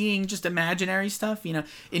we're seeing just imaginary stuff. You know,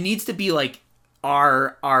 it needs to be like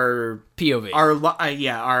our POV.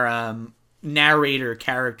 Our narrator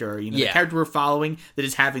character, you know, the character we're following that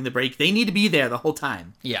is having the break. They need to be there the whole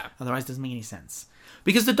time. Yeah. Otherwise it doesn't make any sense.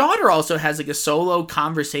 Because the daughter also has like a solo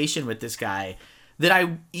conversation with this guy that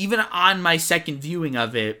I, even on my second viewing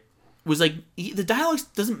of it, was like, the dialogue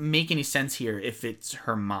doesn't make any sense here if it's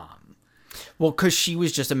her mom. Well, because she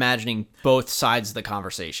was just imagining both sides of the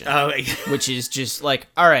conversation. Oh, which is just like,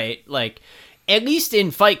 all right, like, at least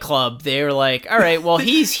in Fight Club, they're like, all right, well,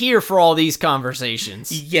 he's here for all these conversations.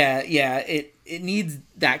 Yeah, it needs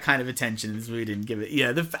that kind of attention, as we didn't give it.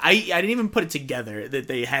 Yeah, I didn't even put it together that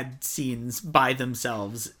they had scenes by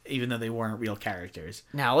themselves, even though they weren't real characters.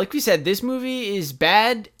 Now, like we said, this movie is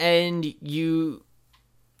bad, and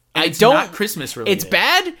it's not Christmas related. It's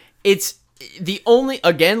bad. It's the only,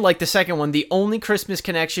 again, like the second one, the only Christmas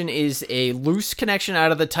connection is a loose connection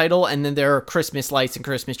out of the title, and then there are Christmas lights and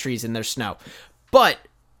Christmas trees and there's snow. But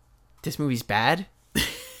this movie's bad.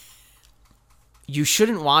 You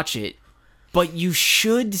shouldn't watch it, but you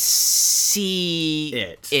should see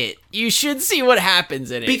it. You should see what happens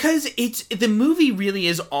in it. Because the movie really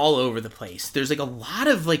is all over the place. There's like a lot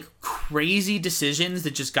of like crazy decisions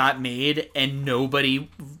that just got made and nobody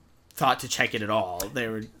thought to check it at all.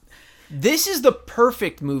 This is the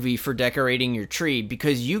perfect movie for decorating your tree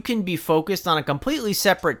because you can be focused on a completely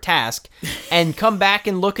separate task and come back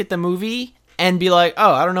and look at the movie and be like,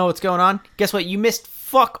 oh, I don't know what's going on. Guess what? You missed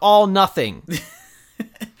fuck all nothing.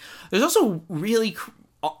 There's also really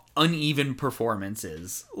uneven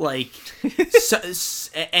performances. Like,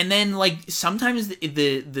 and then like sometimes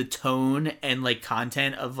the tone and like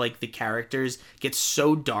content of like the characters gets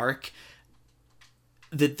so dark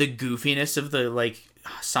that the goofiness of the like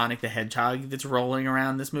Sonic the Hedgehog that's rolling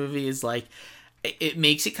around this movie is like, it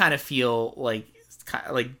makes it kind of feel like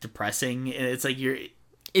depressing, and it's like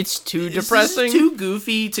it's too depressing. It's too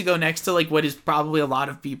goofy to go next to like what is probably a lot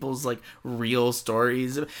of people's like real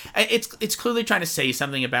stories. It's clearly trying to say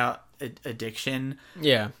something about addiction.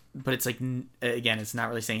 Yeah. But it's like, again, it's not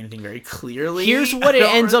really saying anything very clearly. Here's what it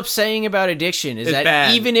ends up saying about addiction is that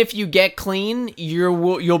bad. Even if you get clean,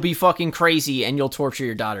 you'll be fucking crazy and you'll torture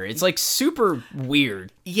your daughter. It's like super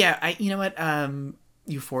weird. Yeah, you know what?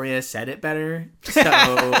 Euphoria said it better.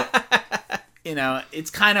 So you know,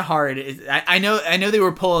 it's kind of hard. I know they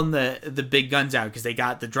were pulling the big guns out because they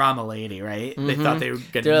got the drama lady, right? They thought they were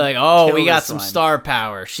gonna. They're like, oh, we got this some one. star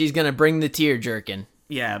power. She's gonna bring the tear jerking.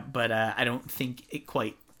 Yeah, but I don't think it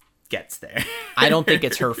quite gets there. I don't think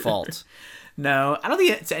it's her fault. No, I don't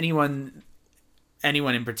think it's anyone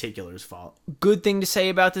in particular's fault. Good thing to say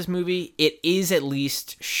about this movie, it is at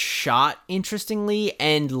least shot interestingly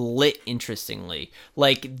and lit interestingly.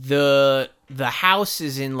 Like the house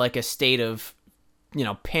is in like a state of, you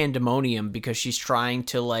know, pandemonium because she's trying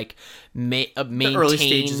to like maintain The early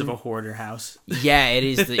stages of a hoarder house. Yeah, it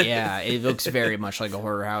is. It looks very much like a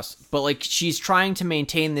horror house. But like she's trying to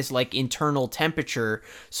maintain this like internal temperature.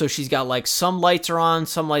 So she's got like some lights are on,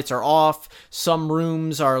 some lights are off. Some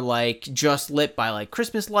rooms are like just lit by like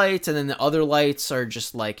Christmas lights, and then the other lights are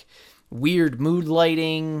just like weird mood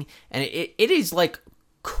lighting. And it is like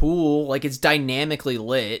cool. Like it's dynamically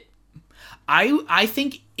lit. I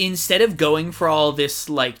think instead of going for all this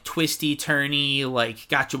like twisty turny like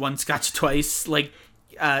gotcha once gotcha twice like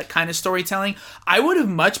kind of storytelling, I would have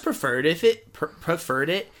much preferred if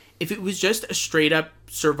it was just a straight up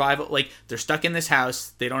survival. Like they're stuck in this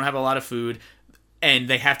house, they don't have a lot of food, and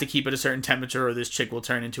they have to keep it a certain temperature or this chick will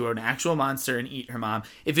turn into an actual monster and eat her mom.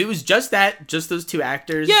 If it was just that, just those two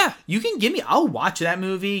actors, yeah, I'll watch that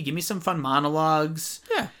movie. Give me some fun monologues.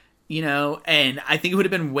 Yeah. You know, and I think it would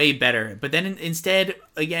have been way better. But then instead,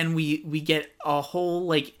 again, we get a whole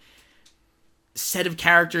like set of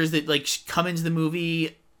characters that like come into the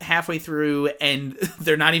movie halfway through, and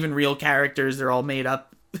they're not even real characters. They're all made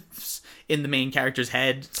up in the main character's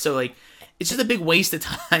head. So like, it's just a big waste of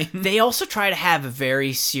time. They also try to have a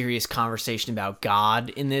very serious conversation about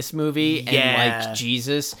God in this movie and like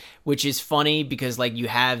Jesus, which is funny because like you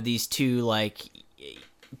have these two like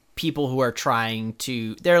people who are trying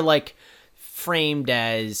to, they're like framed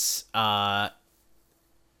as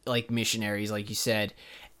like missionaries, like you said,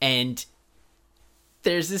 and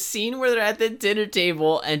there's this scene where they're at the dinner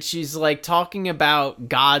table and she's like talking about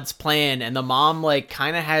God's plan, and the mom like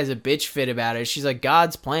kind of has a bitch fit about it. She's like,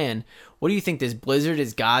 God's plan? What do you think, this blizzard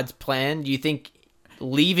is God's plan? Do you think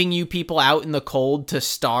leaving you people out in the cold to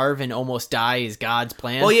starve and almost die is God's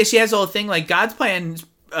plan? Well, yeah, she has the whole thing like God's plan's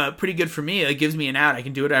pretty good for me. It gives me an out. I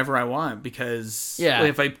can do whatever I want because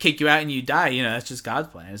if I kick you out and you die, you know, that's just God's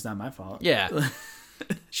plan. It's not my fault. Yeah.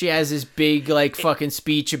 She has this big like fucking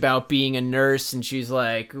speech about being a nurse, and she's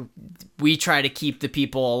like, we try to keep the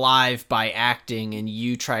people alive by acting, and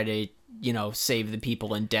you try to, you know, save the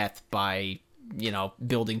people in death by, you know,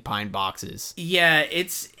 building pine boxes. Yeah,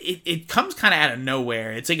 it comes kind of out of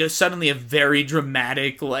nowhere. It's like suddenly a very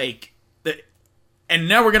dramatic like, and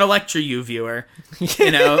now we're gonna lecture you, viewer. You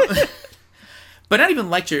know, but not even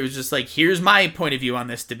lecture. It was just like, here's my point of view on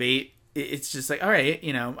this debate. It's just like, all right,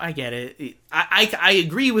 you know, I get it. I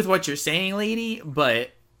agree with what you're saying, lady,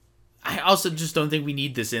 but I also just don't think we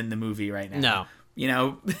need this in the movie right now. No, you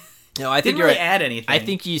know. No, I think didn't really you're add anything. I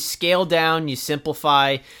think you scale down, you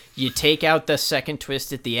simplify, you take out the second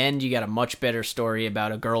twist at the end. You got a much better story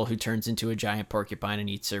about a girl who turns into a giant porcupine and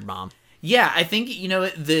eats her mom. Yeah, I think, you know,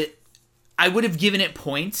 I would have given it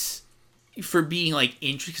points for being like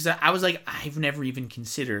interesting, because I was like, I've never even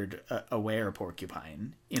considered a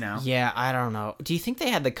were-porcupine, you know? Yeah, I don't know. Do you think they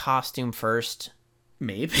had the costume first?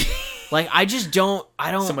 Maybe. Like, I don't.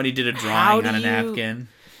 Somebody did a drawing on a napkin.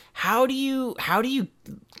 How do you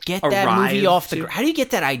get that movie off the ground? How do you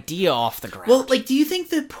get that idea off the ground? Well, like, do you think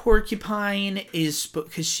the porcupine is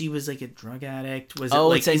because she was like a drug addict? Was it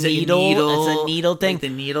like, it's a needle? It's a needle thing. Like the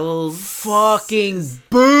needles. Fucking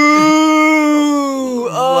boo!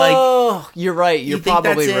 Oh, you're right. You're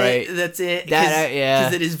probably right. That's it. Yeah,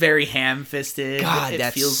 because it is very ham-fisted. God,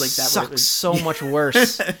 it feels like that sucks so much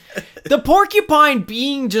worse. The porcupine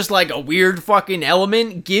being just like a weird fucking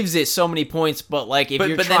element gives it so many points, but like if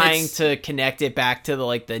you're trying to connect it back to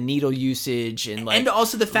the needle usage and like, and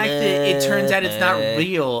also the fact that it turns out it's not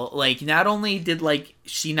real. Like, not only did like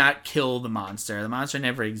she not kill the monster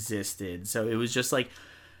never existed. So it was just like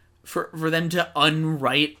for them to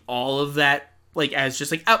unwrite all of that, like, as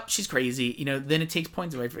just like, oh, she's crazy, you know, then it takes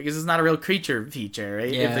points away from it because it's not a real creature feature,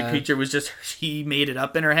 right? Yeah. If the creature was just she made it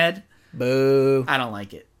up in her head, boo. I don't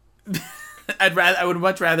like it. I would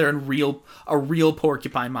much rather a real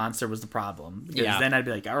porcupine monster was the problem, because then I'd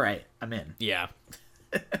be like, all right, I'm in. Yeah.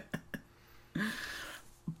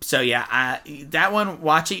 So yeah, that one,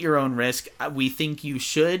 watch at your own risk. We think you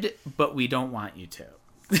should, but we don't want you to.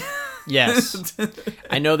 Yes.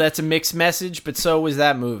 I know that's a mixed message, but so was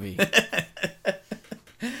that movie.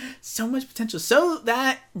 So much potential. So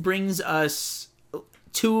that brings us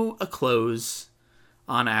to a close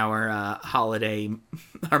on our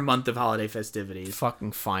our month of holiday festivities.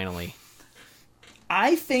 Fucking finally.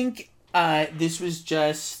 I think this was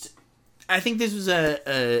just. I think this was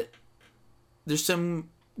a. There's some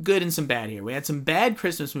good and some bad here. We had some bad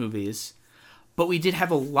Christmas movies, but we did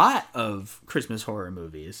have a lot of Christmas horror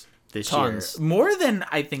movies this Tons. year, more than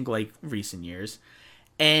I think like recent years.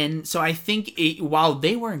 And so I think while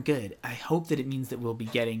they weren't good, I hope that it means that we'll be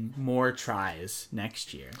getting more tries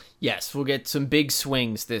next year. Yes, we'll get some big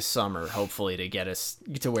swings this summer, hopefully, to get us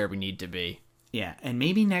to where we need to be. Yeah, and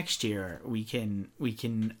maybe next year we can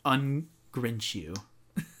ungrinch you.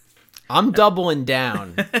 I'm doubling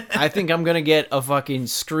down. I think I'm gonna get a fucking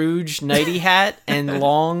Scrooge nighty hat and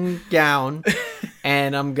long gown,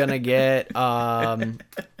 and I'm gonna get I'm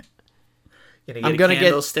gonna get a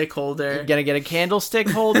candlestick holder. Gonna get a candlestick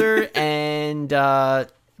holder and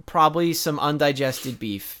probably some undigested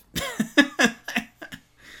beef.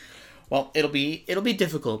 Well, it'll be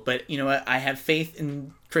difficult, but you know what? I have faith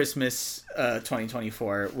in Christmas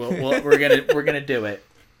 2024. We're gonna do it.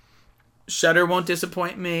 Shudder won't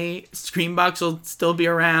disappoint me. Screambox will still be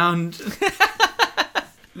around,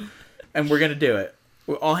 and we're gonna do it.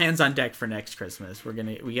 We're all hands on deck for next Christmas. We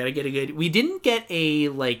gotta get a good. We didn't get a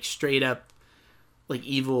like straight up like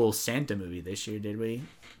evil Santa movie this year, did we?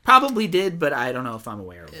 Probably did, but I don't know if I'm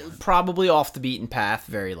aware of one. Probably off the beaten path,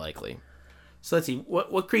 very likely. So let's see.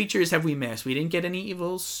 What creatures have we missed? We didn't get any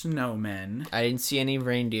evil snowmen. I didn't see any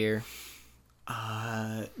reindeer.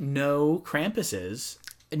 No Krampuses.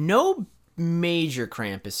 No major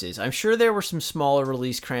Krampuses. I'm sure there were some smaller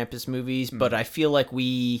release Krampus movies, but I feel like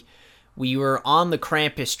we were on the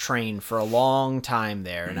Krampus train for a long time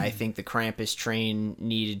there, and I think the Krampus train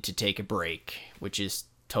needed to take a break, which is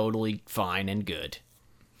totally fine and good.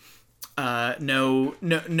 No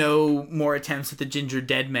more attempts at the Ginger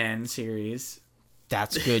Dead Man series.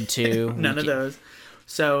 That's good too. None of those.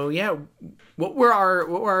 So yeah, what were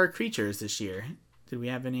our creatures this year? Did we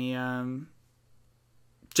have any?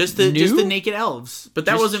 Just the naked elves, but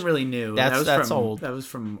that wasn't really new. That's old. That was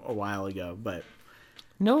from a while ago, but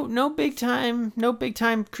no big time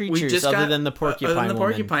creatures other than the porcupine.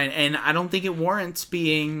 Porcupine, and I don't think it warrants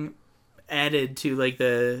being added to like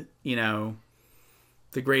the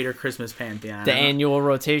the greater Christmas pantheon. The annual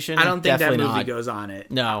rotation. I don't think Definitely that movie not. goes on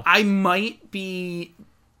it. No, I might be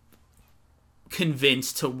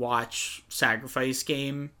convinced to watch Sacrifice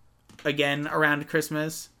Game again around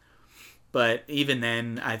Christmas. But even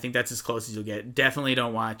then, I think that's as close as you'll get. Definitely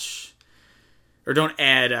don't watch, or don't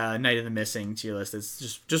add Night of the Missing to your list.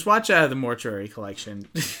 It's just watch the Mortuary Collection.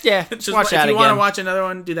 Yeah, just watch that again. If you want to watch another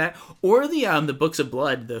one, do that. Or the Books of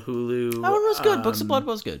Blood, the Hulu. That one was good. Books of Blood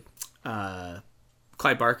was good.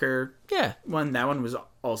 Clive Barker. Yeah, one. That one was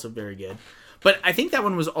also very good. But I think that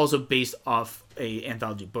one was also based off a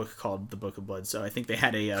anthology book called The Book of Blood. So I think they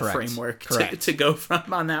had a framework to go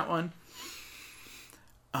from on that one.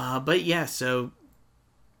 But yeah, so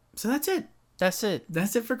that's it. That's it.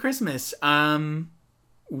 That's it for Christmas.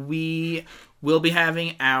 We will be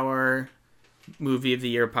having our Movie of the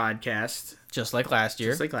Year podcast. Just like last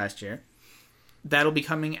year. That'll be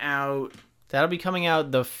coming out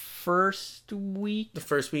the first week. The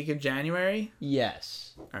first week of January?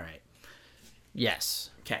 Yes. All right.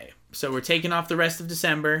 Yes. Okay. So we're taking off the rest of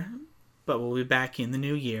December, but we'll be back in the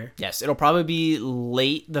new year. Yes, it'll probably be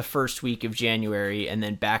late the first week of January and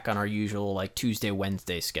then back on our usual like Tuesday,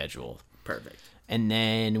 Wednesday schedule. Perfect. And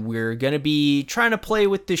then we're going to be trying to play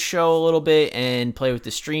with the show a little bit and play with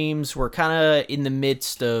the streams. We're kind of in the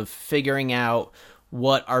midst of figuring out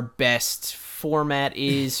what our best format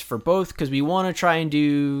is for both, because we want to try and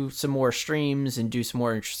do some more streams and do some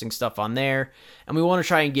more interesting stuff on there. And we want to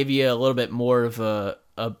try and give you a little bit more of a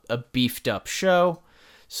beefed up show.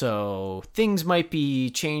 So things might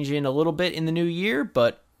be changing a little bit in the new year,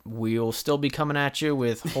 but we'll still be coming at you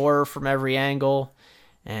with horror from every angle.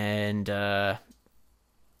 And yeah,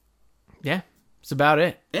 that's about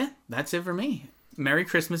it. Yeah, that's it for me. Merry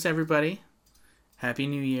Christmas, everybody. Happy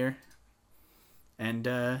New Year.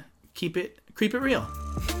 And creep it real.